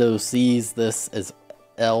Nintendo sees this as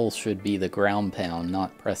L should be the ground pound,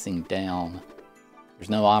 not pressing down.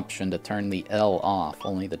 There's no option to turn the L off,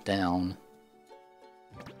 only the down.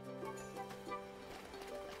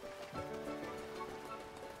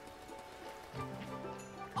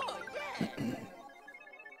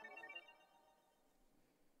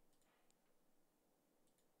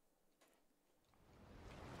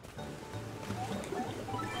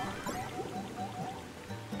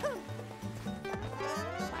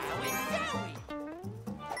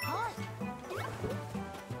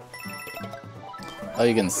 Oh,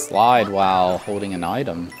 you can slide while holding an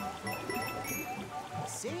item.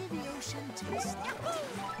 Say the ocean tastes like.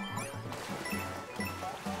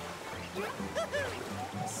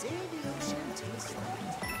 Say the ocean tastes like.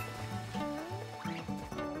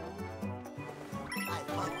 I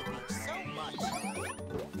love the beach so much.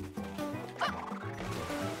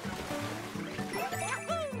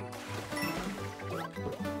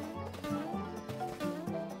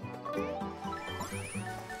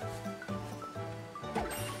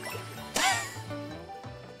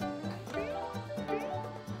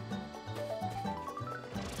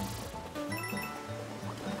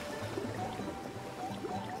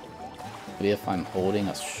 Maybe if I'm holding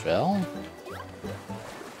a shell?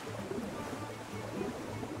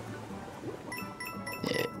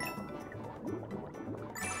 Yeah.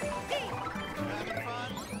 Having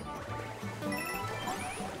fun?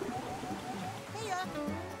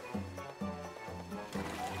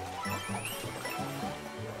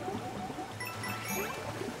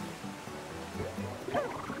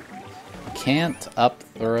 Can't up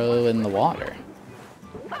throw in the water.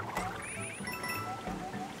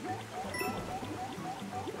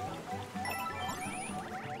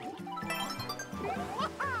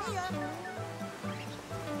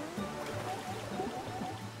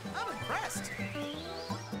 I'm impressed.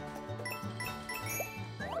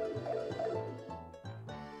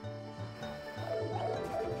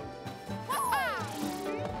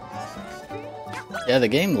 Yeah, the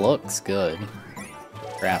game looks good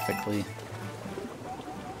graphically.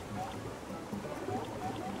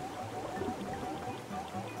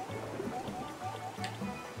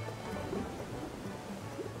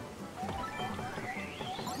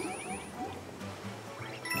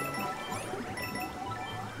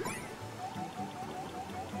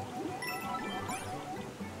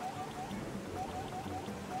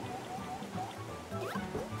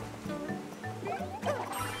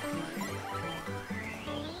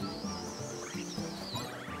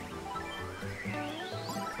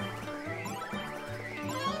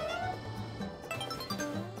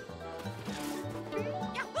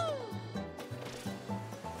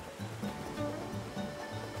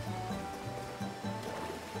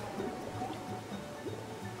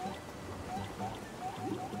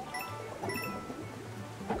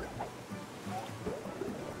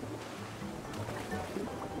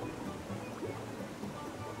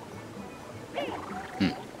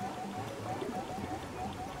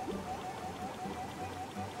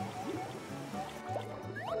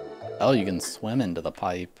 Oh, you can swim into the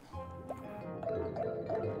pipe.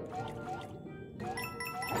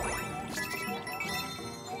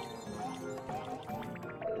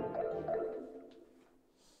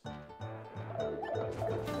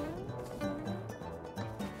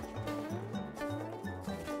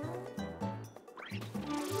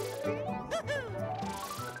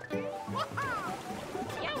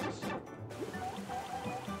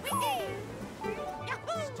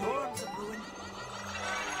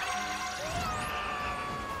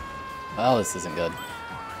 Oh, this isn't good.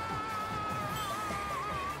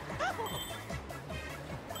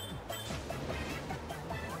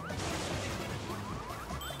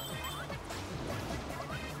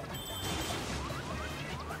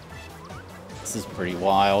 This is pretty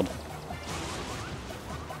wild.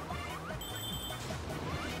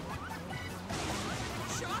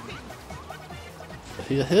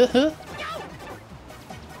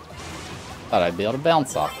 Thought I'd be able to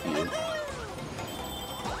bounce off you.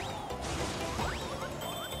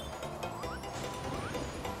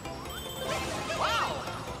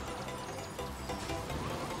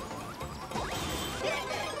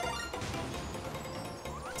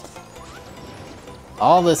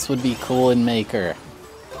 All this would be cool in Maker.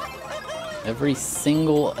 Every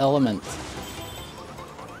single element.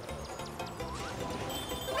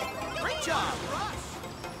 Great job, Rush.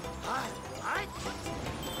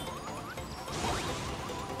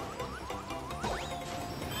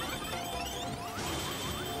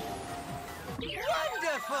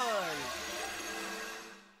 Wonderful.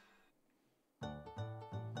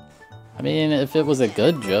 I mean, if it was a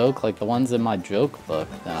good joke, like the ones in my joke book,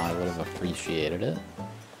 then I would have appreciated it.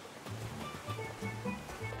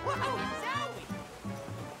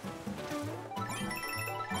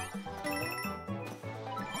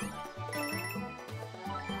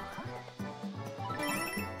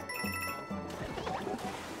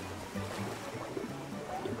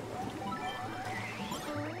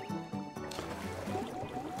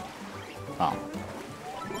 Oh.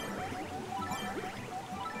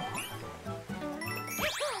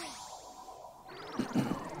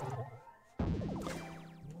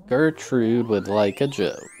 Gertrude would like a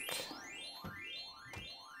joke.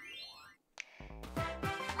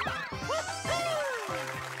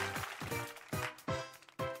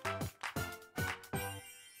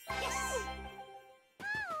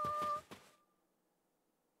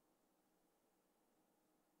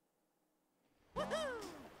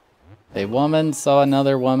 A woman saw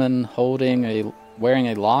another woman wearing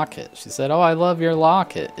a locket. She said, "Oh, I love your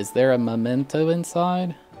locket. Is there a memento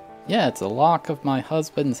inside?" "Yeah, it's a lock of my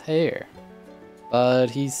husband's hair.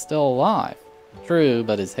 But he's still alive." "True,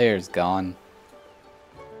 but his hair's gone."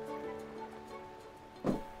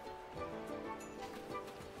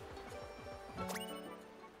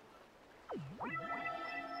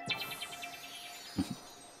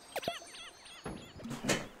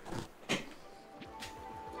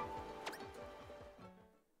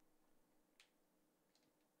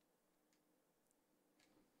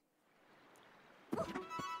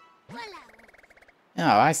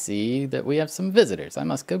 Oh, I see that we have some visitors. I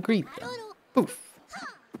must go greet them. Poof.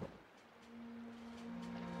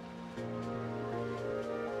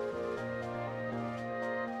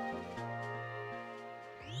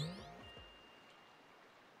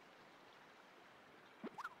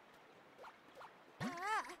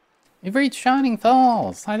 We've reached Shining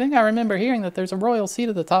Falls. I think I remember hearing that there's a royal seat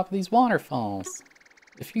at the top of these waterfalls.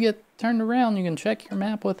 If you get turned around, you can check your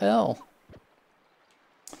map with L.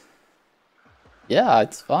 Yeah,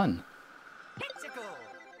 it's fun.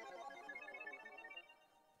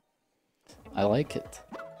 I like it.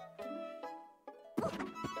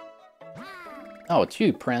 Oh, it's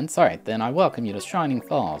you, Prince. Alright then, I welcome you to Shining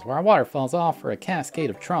Falls, where our waterfalls offer a cascade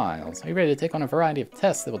of trials. Are you ready to take on a variety of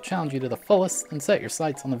tests that will challenge you to the fullest? Then set your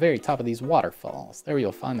sights on the very top of these waterfalls. There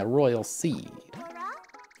you'll find the Royal Seed.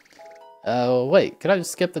 Oh, wait, could I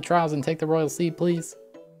just skip the trials and take the Royal Seed, please?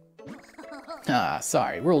 Ah,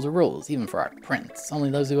 sorry, rules are rules, even for our Prince.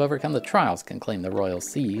 Only those who overcome the trials can claim the Royal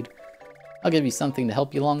Seed. I'll give you something to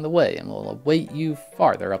help you along the way, and we'll await you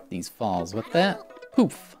farther up these falls. With that,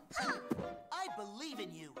 poof! I believe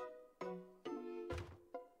in you.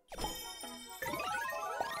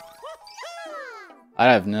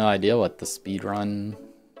 I have no idea what the speedrun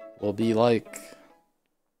will be like.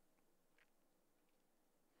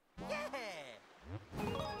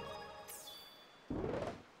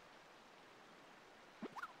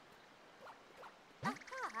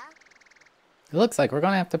 It looks like we're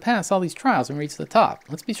going to have to pass all these trials and reach the top.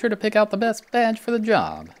 Let's be sure to pick out the best badge for the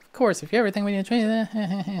job. Of course, if you ever think we need to change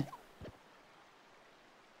that.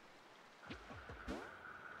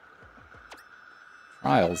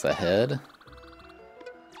 Trials ahead.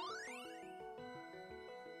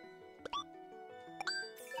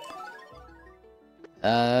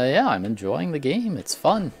 Yeah, I'm enjoying the game. It's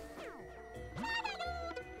fun.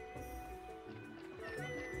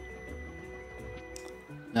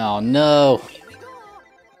 Oh, no.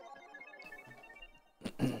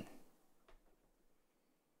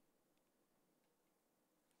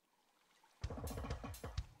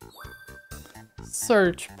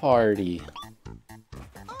 Search party.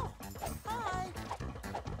 Oh, hi.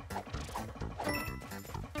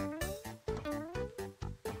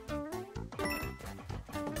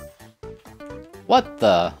 What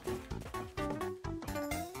the?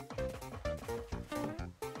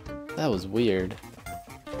 That was weird.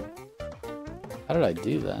 How did I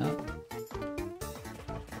do that?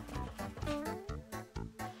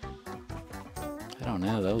 I don't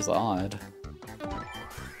know, that was odd.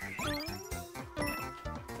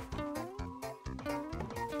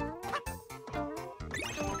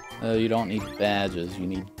 Oh, you don't need badges, you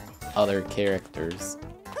need other characters.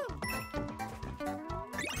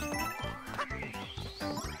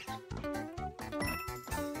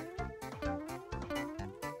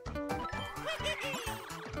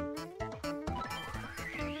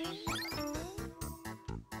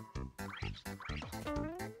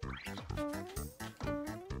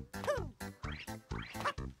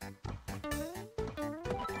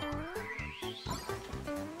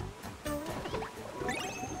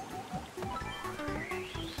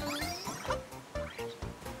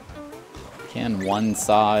 Can one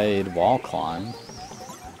side wall climb?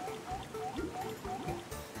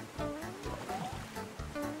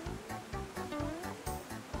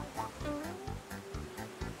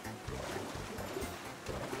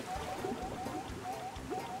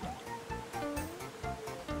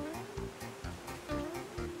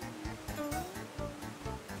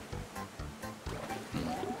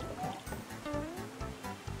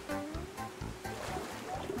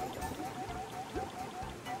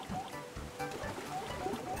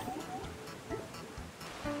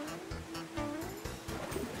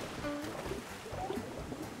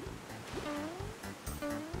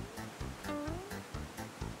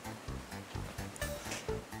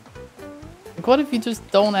 Like, what if you just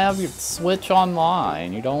don't have your Switch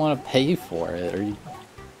online? You don't want to pay for it, or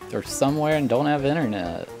you're somewhere and don't have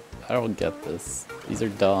internet. I don't get this. These are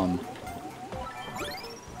dumb.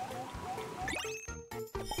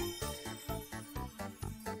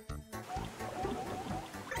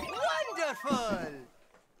 Wonderful!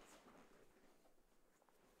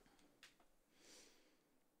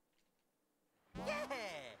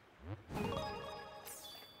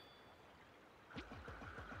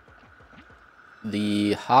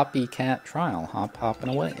 The Hoppy Cat trial, hopping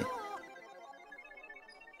away.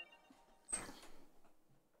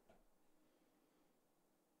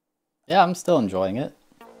 Yeah, I'm still enjoying it.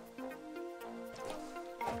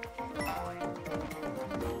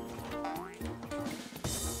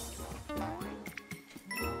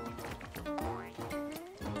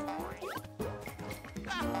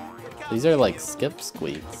 These are like skip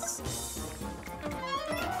squeaks.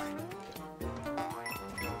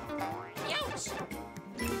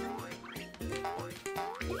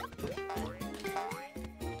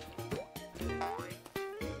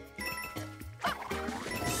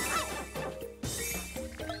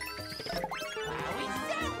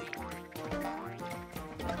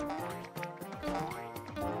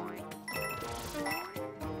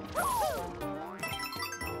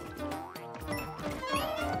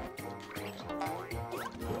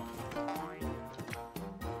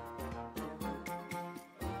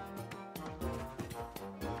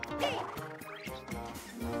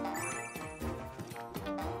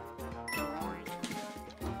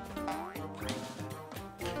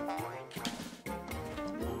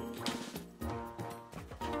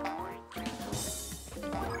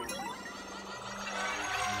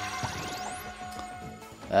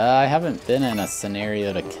 I haven't been in a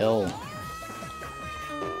scenario to kill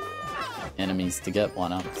enemies to get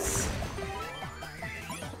one-ups.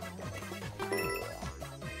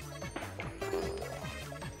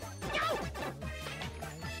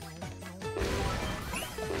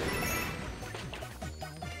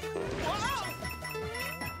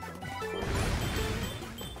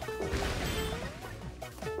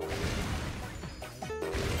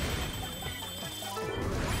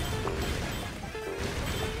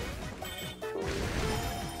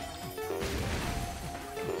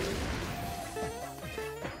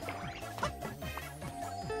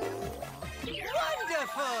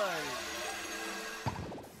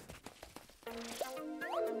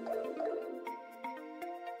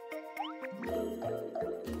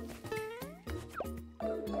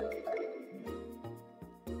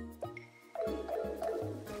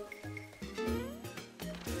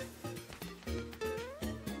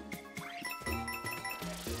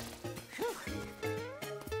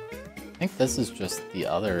 I think this is just the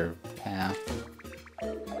other path.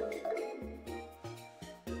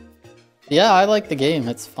 Yeah, I like the game.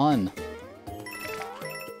 It's fun.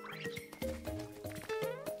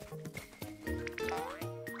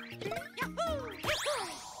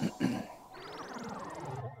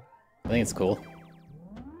 I think it's cool.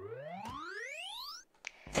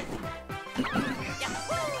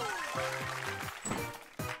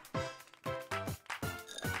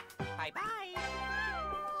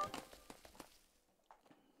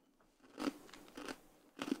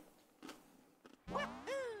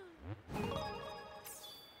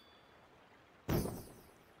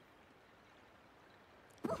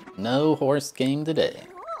 No horse game today.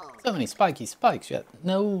 So many spiky spikes, yet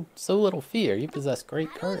so little fear. You possess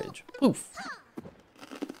great courage. Poof.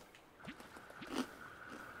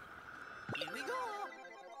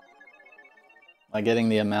 Am I getting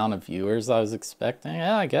the amount of viewers I was expecting?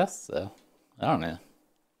 Yeah, I guess so. I don't know.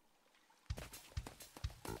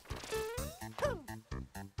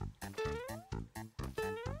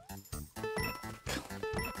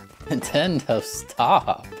 Nintendo,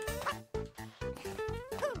 stop.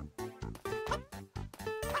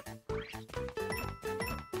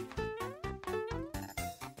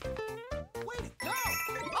 Way to go!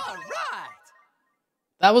 All right!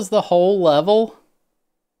 That was the whole level?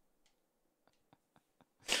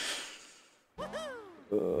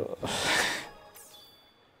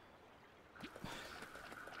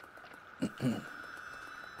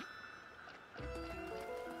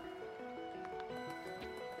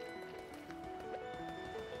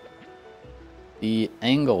 The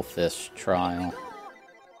anglefish trial.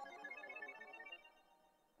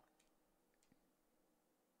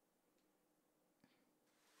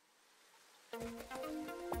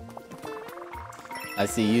 I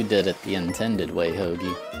see you did it the intended way,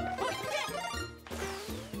 Hoagie.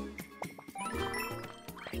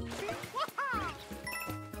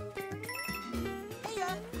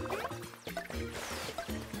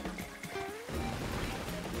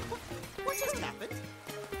 What just happened?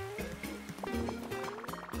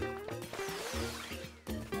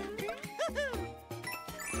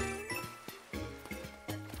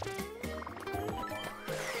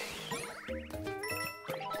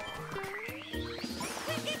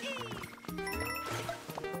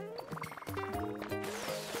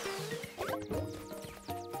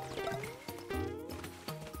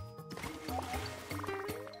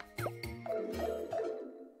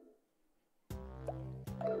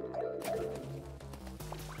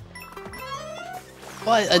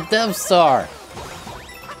 What? A Dev Star!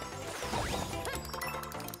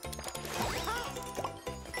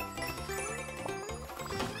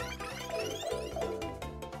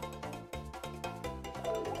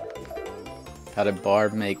 How did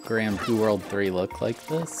Barb make Grand Poo World 3 look like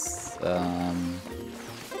this?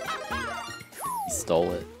 He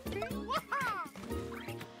stole it.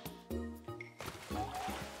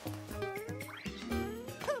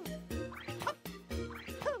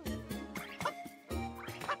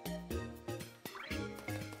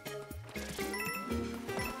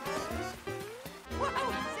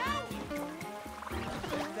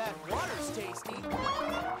 That water's tasty.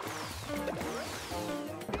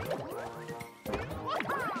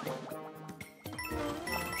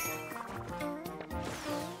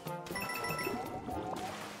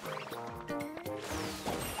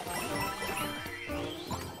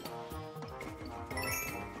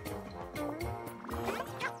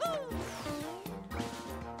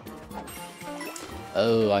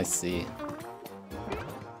 Oh, I see.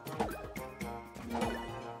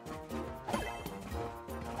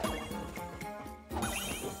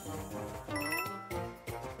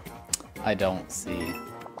 I don't see.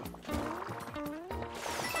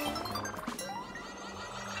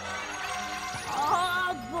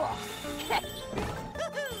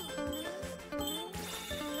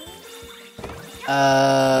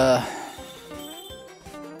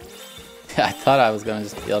 I thought I was gonna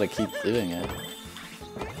just be able to keep doing it.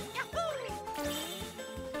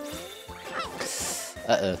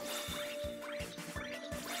 Uh-oh.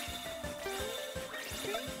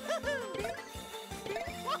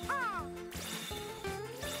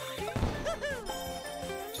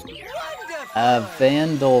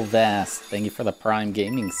 Vandal Vast, thank you for the Prime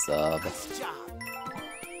Gaming sub. Nice job.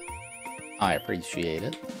 I appreciate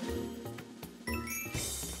it.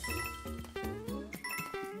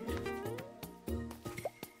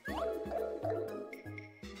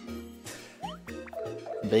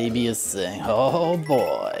 Baby is saying, oh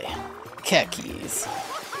boy, khakis.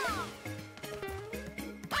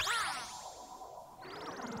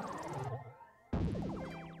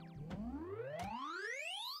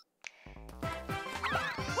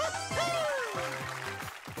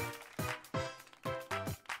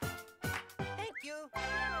 Thank you.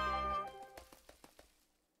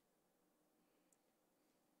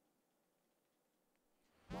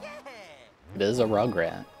 Yeah. It is a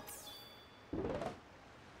Rugrat.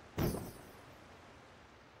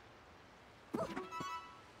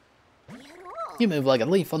 You move like a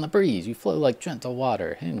leaf on the breeze. You flow like gentle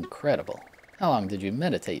water. Incredible. How long did you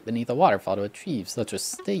meditate beneath a waterfall to achieve such a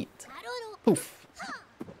state? Poof.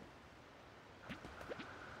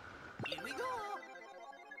 Here we go.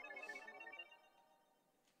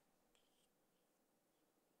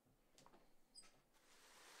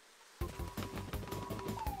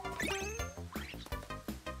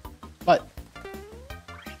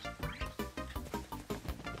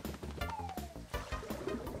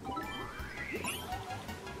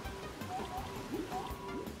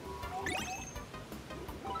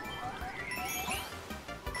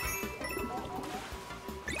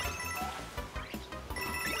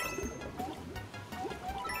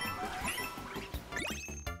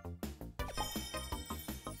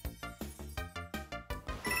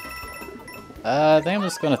 I think I'm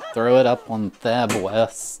just gonna throw it up on Thab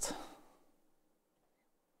West.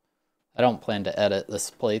 I don't plan to edit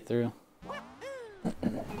this playthrough.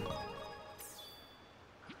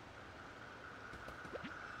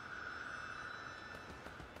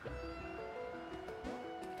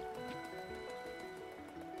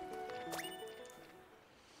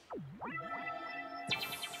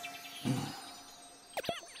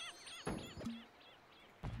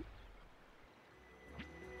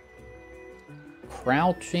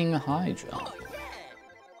 Crouching high jump.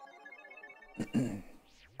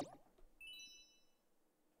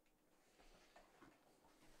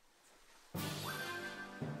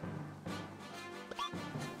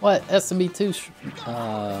 What? SMB2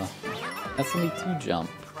 SMB2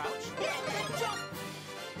 jump.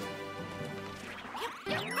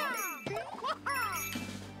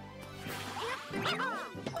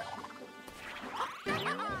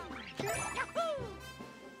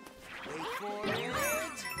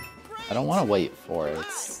 I don't want to wait for it.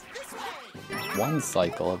 It's one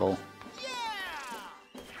cycle level.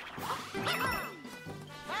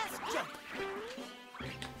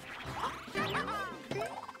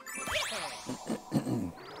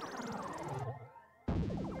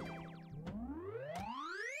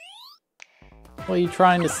 What are you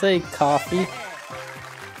trying to say, Coffee?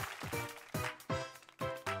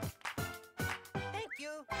 Thank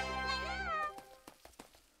you.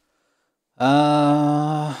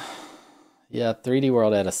 Yeah, 3D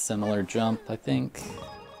World had a similar jump, I think.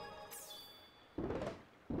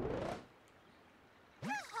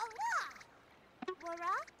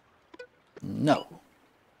 No.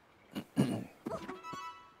 It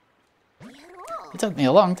took me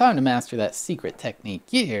a long time to master that secret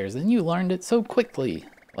technique. Years, and you learned it so quickly.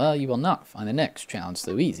 Well, you will not find the next challenge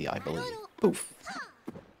so easy, I believe. Poof.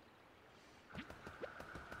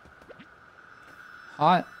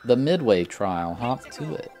 The Midway trial. Hop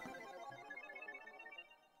to it.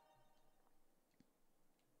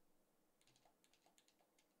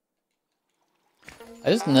 I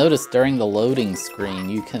just noticed during the loading screen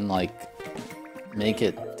you can, like, make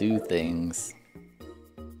it do things.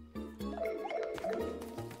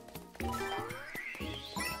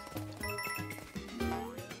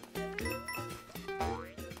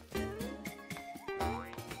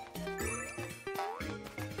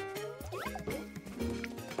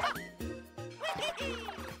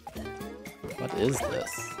 What is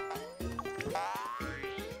this?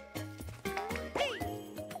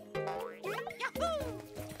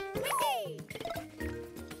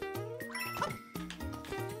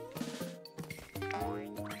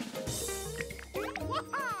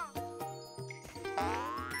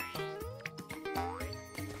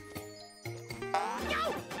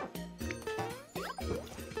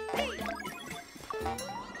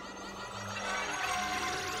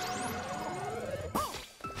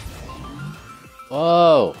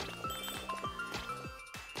 Whoa!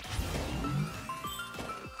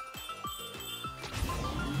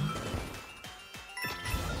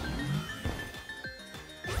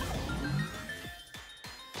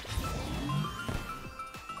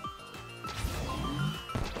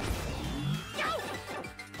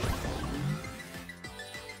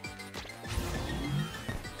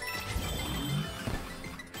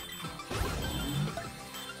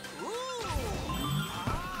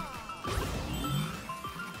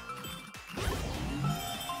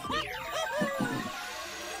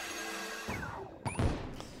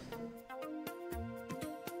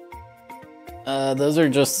 Those are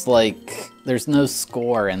just like, there's no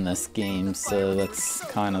score in this game, so that's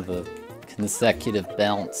kind of the consecutive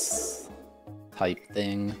bounce type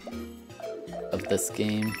thing of this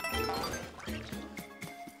game.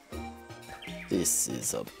 This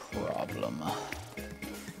is a problem.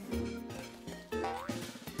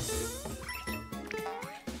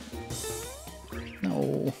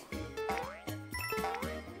 No.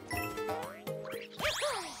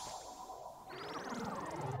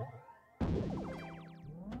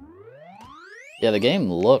 Yeah, the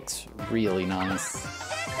game looks really nice.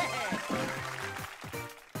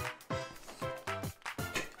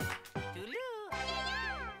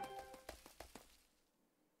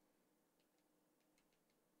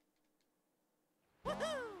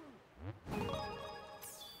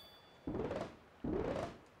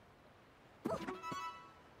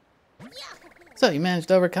 So you managed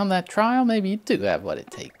to overcome that trial? Maybe you do have what it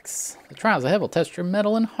takes. The trials ahead will test your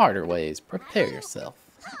mettle in harder ways. Prepare yourself.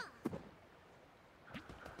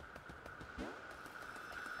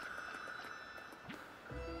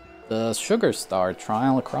 The Sugar Star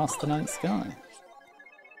trial across the night sky.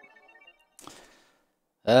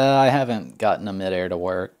 I haven't gotten a midair to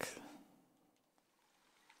work.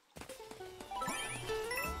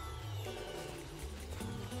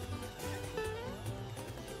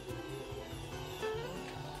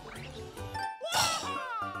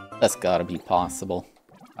 That's gotta be possible.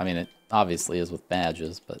 I mean, it obviously is with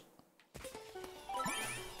badges, but...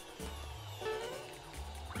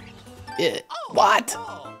 What?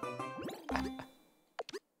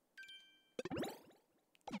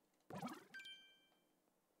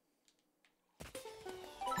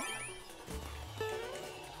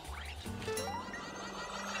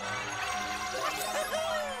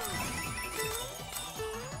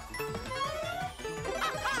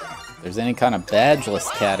 If there's any kind of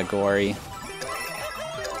badgeless category,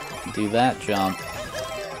 do that jump.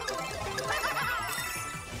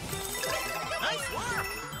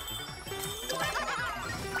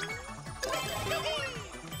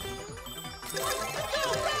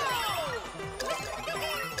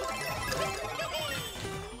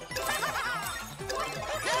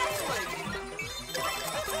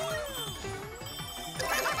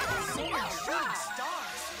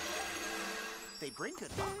 They bring good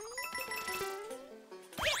luck.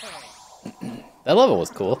 That level was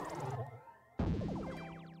cool.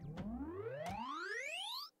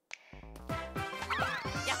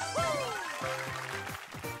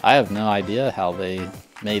 I have no idea how they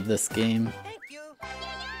made this game. Thank you.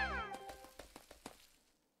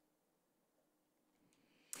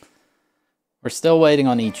 We're still waiting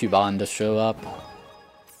on Ichiban to show up.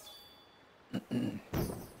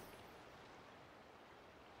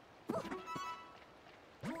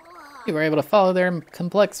 You were able to follow their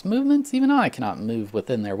complex movements? Even I cannot move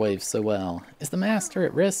within their waves so well. Is the master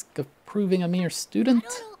at risk of proving a mere student?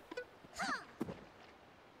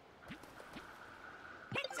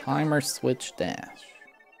 Timer switch dash.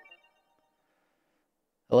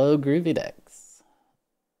 Hello, Groovy Dex.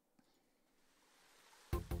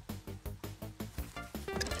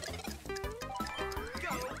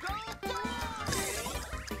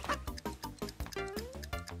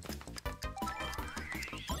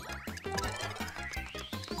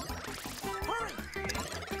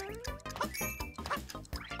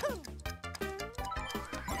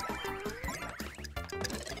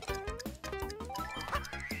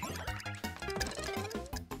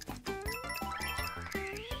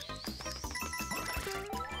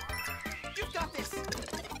 You've got this.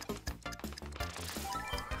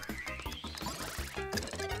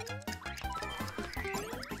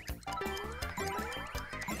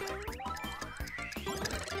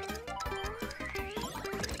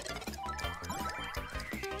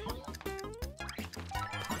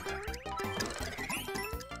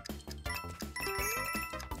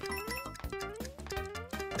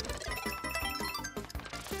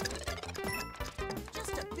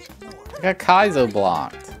 Just a bit more. I got Kaizo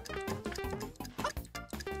blocked.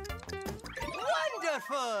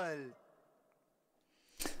 Wonderful.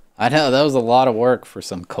 I know, that was a lot of work for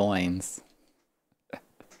some coins.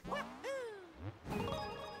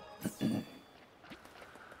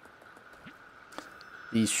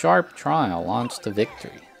 The Sharp Trial launched to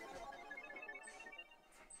victory.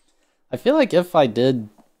 I feel like if I did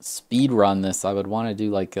speedrun this, I would want to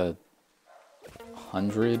do like a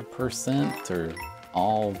 100% or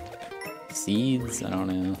all seeds. I don't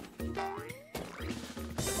know.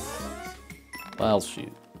 Well,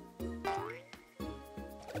 shoot.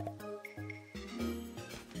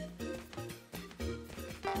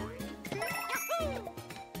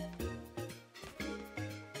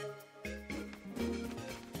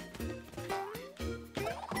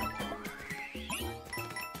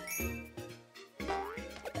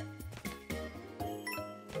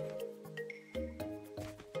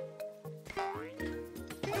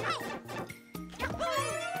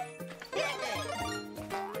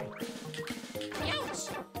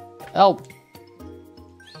 Help!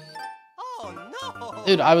 Oh no!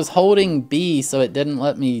 Dude, I was holding B so it didn't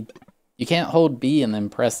let me... You can't hold B and then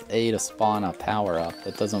press A to spawn a power-up.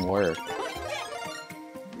 It doesn't work.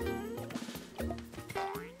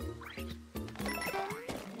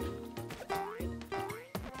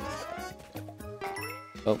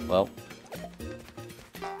 Oh, well.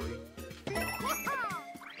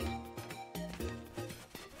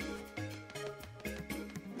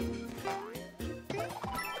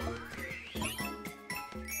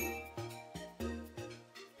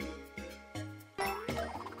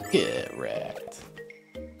 Get wrecked.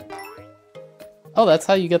 Oh, that's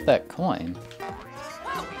how you get that coin.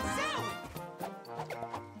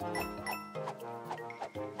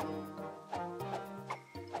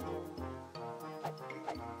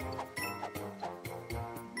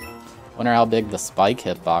 Wonder how big the spike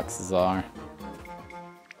hitboxes are.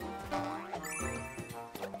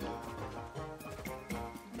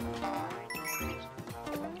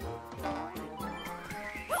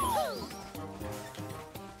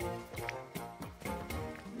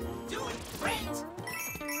 Doing great!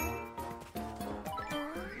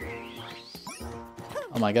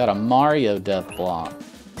 Oh my god, a Mario death block.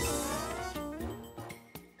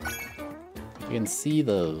 You can see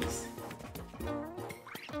those.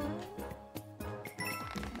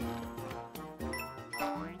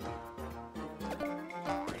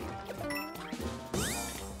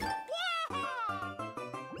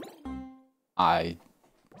 I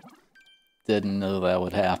didn't know that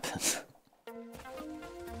would happen.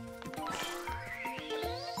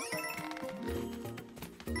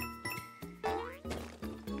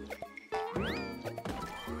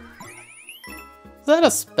 Is that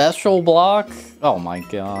a special block? Oh my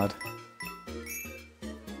god.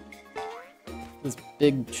 This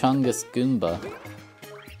big Chungus Goomba.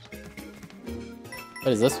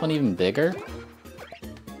 But is this one even bigger?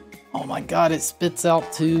 Oh my god, it spits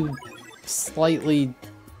out two slightly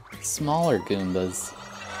smaller Goombas.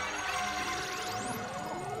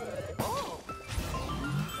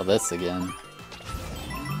 Oh, this again.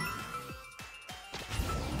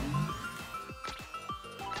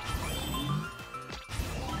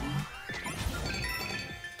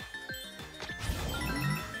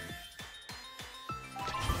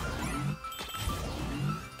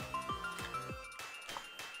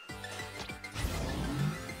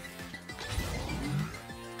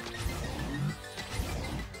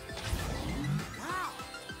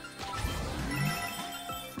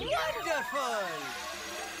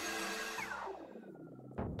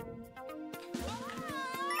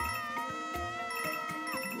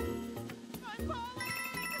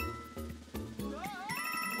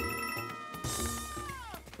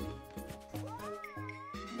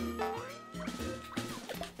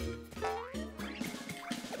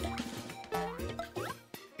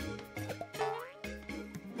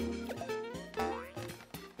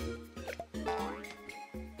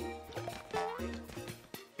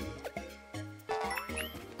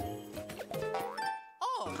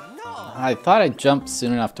 I thought I jumped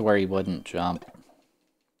soon enough to where he wouldn't jump.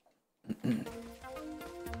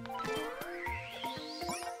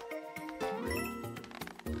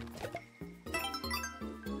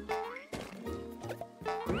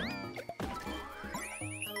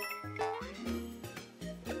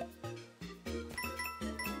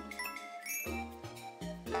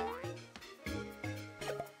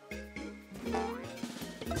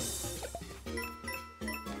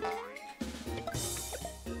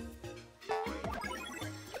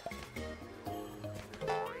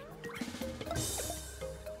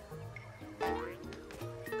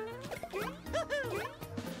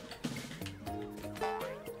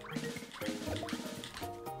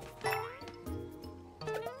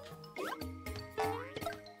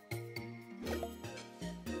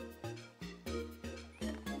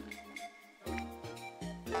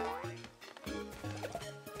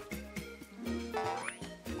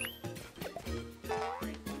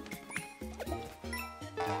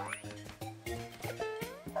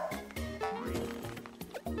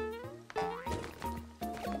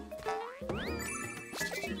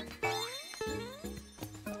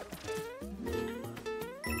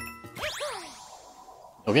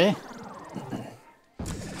 Okay.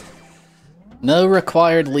 No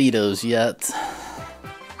required Lidos yet.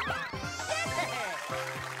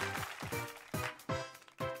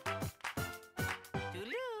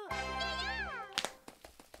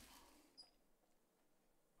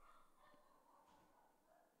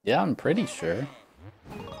 Yeah, I'm pretty sure.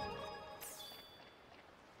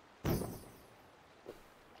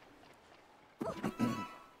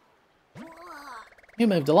 You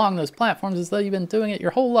moved along those platforms as though you've been doing it your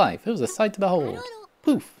whole life. It was a sight to behold.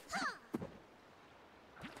 Poof.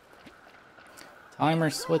 Timer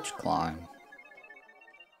switch climb.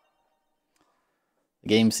 The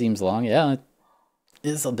game seems long. Yeah, it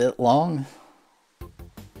is a bit long.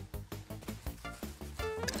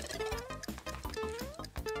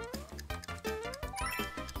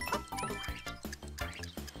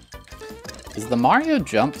 Is the Mario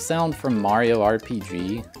jump sound from Mario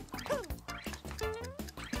RPG?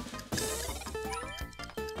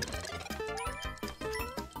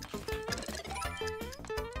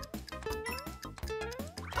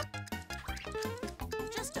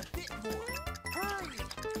 Just a bit more. Hurry.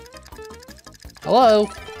 Hello?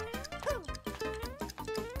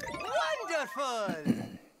 Wonderful.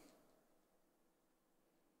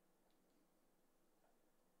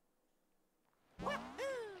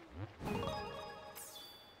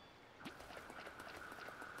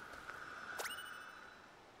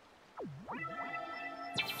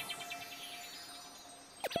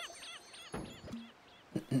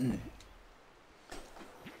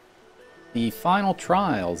 The final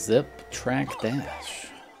trial, zip, track, dash.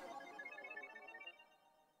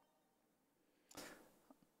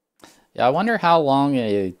 Yeah, I wonder how long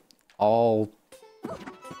a all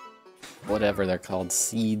whatever they're called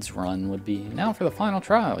seeds run would be. Now for the final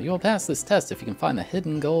trial. You will pass this test if you can find the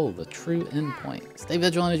hidden goal, the true endpoint. Stay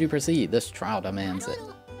vigilant as you proceed. This trial demands it.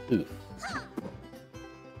 Oof.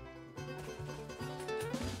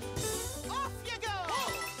 Off you go!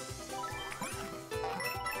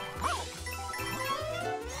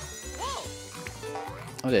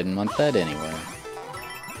 I didn't want that anyway.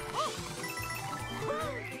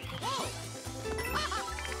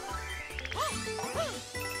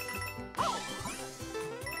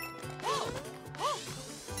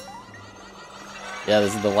 Yeah,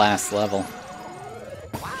 this is the last level.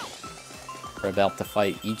 We're about to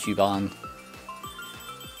fight Ichiban.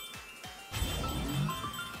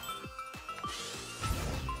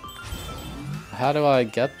 How do I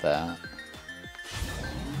get that?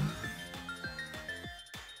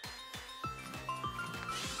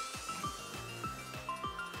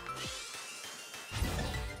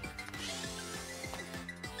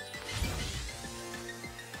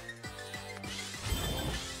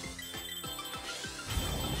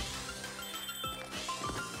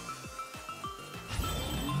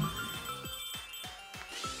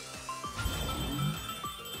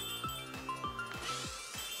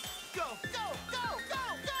 Go, go, go, go,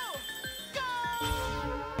 go! Go!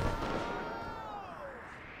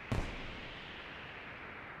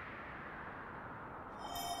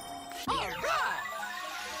 All right!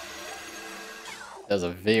 That was a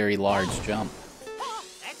very large jump.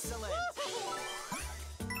 Excellent!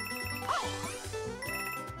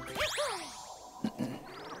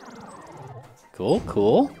 Cool,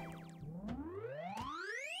 cool.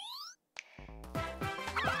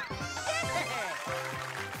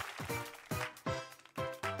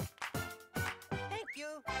 Thank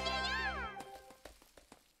you!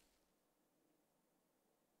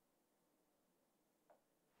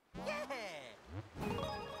 Yeah!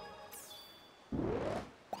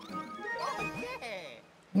 Oh, yeah!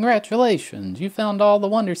 Congratulations, you found all the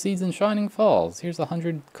Wonder Seeds in Shining Falls. Here's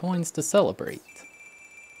 100 coins to celebrate.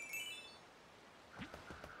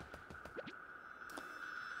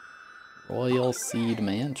 Royal Seed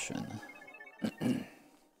Mansion.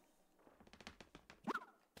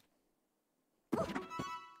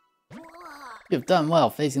 You've done well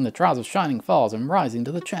facing the trials of Shining Falls and rising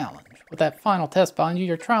to the challenge. With that final test behind you,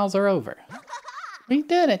 your trials are over. We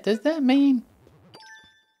did it! Does that mean...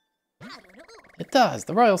 It does.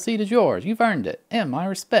 The royal seed is yours. You've earned it. And my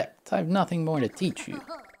respect. I have nothing more to teach you.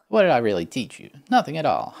 What did I really teach you? Nothing at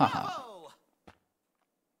all. Haha. Whoa!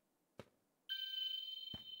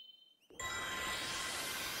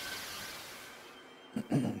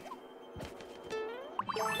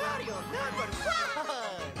 Mario number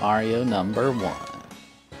 1! Mario number 1.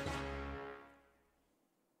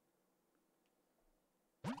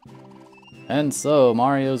 And so,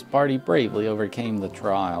 Mario's party bravely overcame the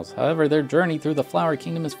trials. However, their journey through the Flower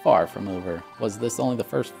Kingdom is far from over. Was this only the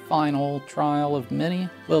first final trial of many?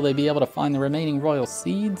 Will they be able to find the remaining royal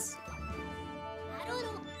seeds?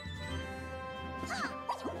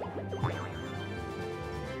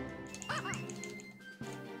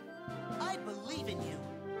 I believe in you.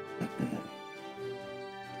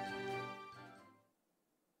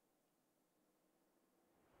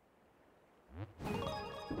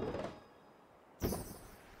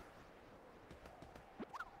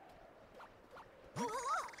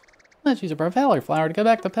 Let's use a propeller flower to go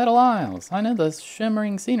back to Petal Isles. I know the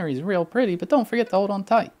shimmering scenery is real pretty, but don't forget to hold on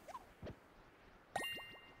tight.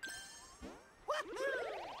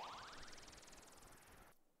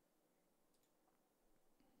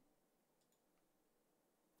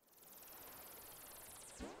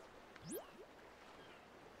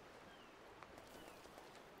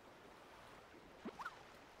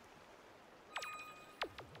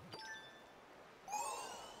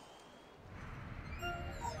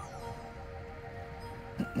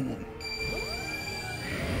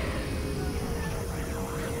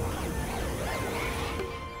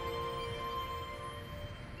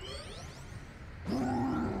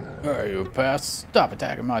 Hey, you pests. Stop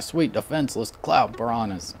attacking my sweet, defenseless cloud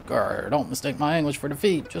piranhas. Grr, don't mistake my English for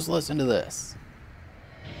defeat. Just listen to this.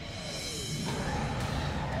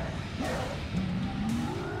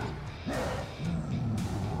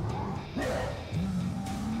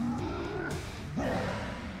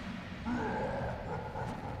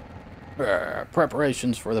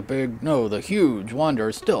 Preparations for the big, no, the huge wonder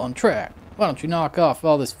is still on track. Why don't you knock off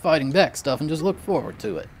all this fighting back stuff and just look forward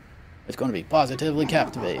to it? It's going to be positively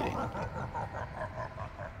captivating.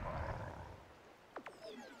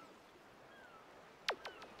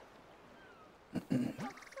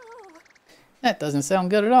 That doesn't sound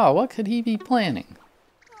good at all. What could he be planning?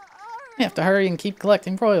 We have to hurry and keep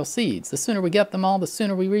collecting royal seeds. The sooner we get them all, the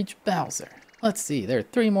sooner we reach Bowser. Let's see, there are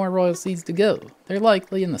 3 more royal seeds to go. They're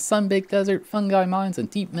likely in the Sunbaked Desert, Fungi Mines,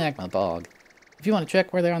 and Deep Magma Bog. If you want to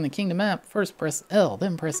check where they're on the kingdom map, first press L,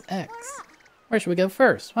 then press X. Where should we go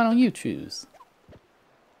first? Why don't you choose?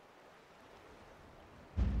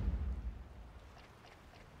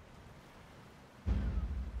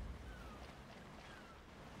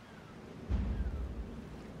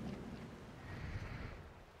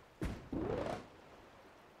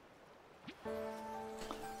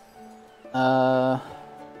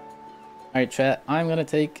 Alright chat, I'm gonna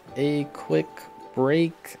take a quick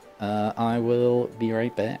break. I will be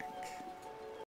right back.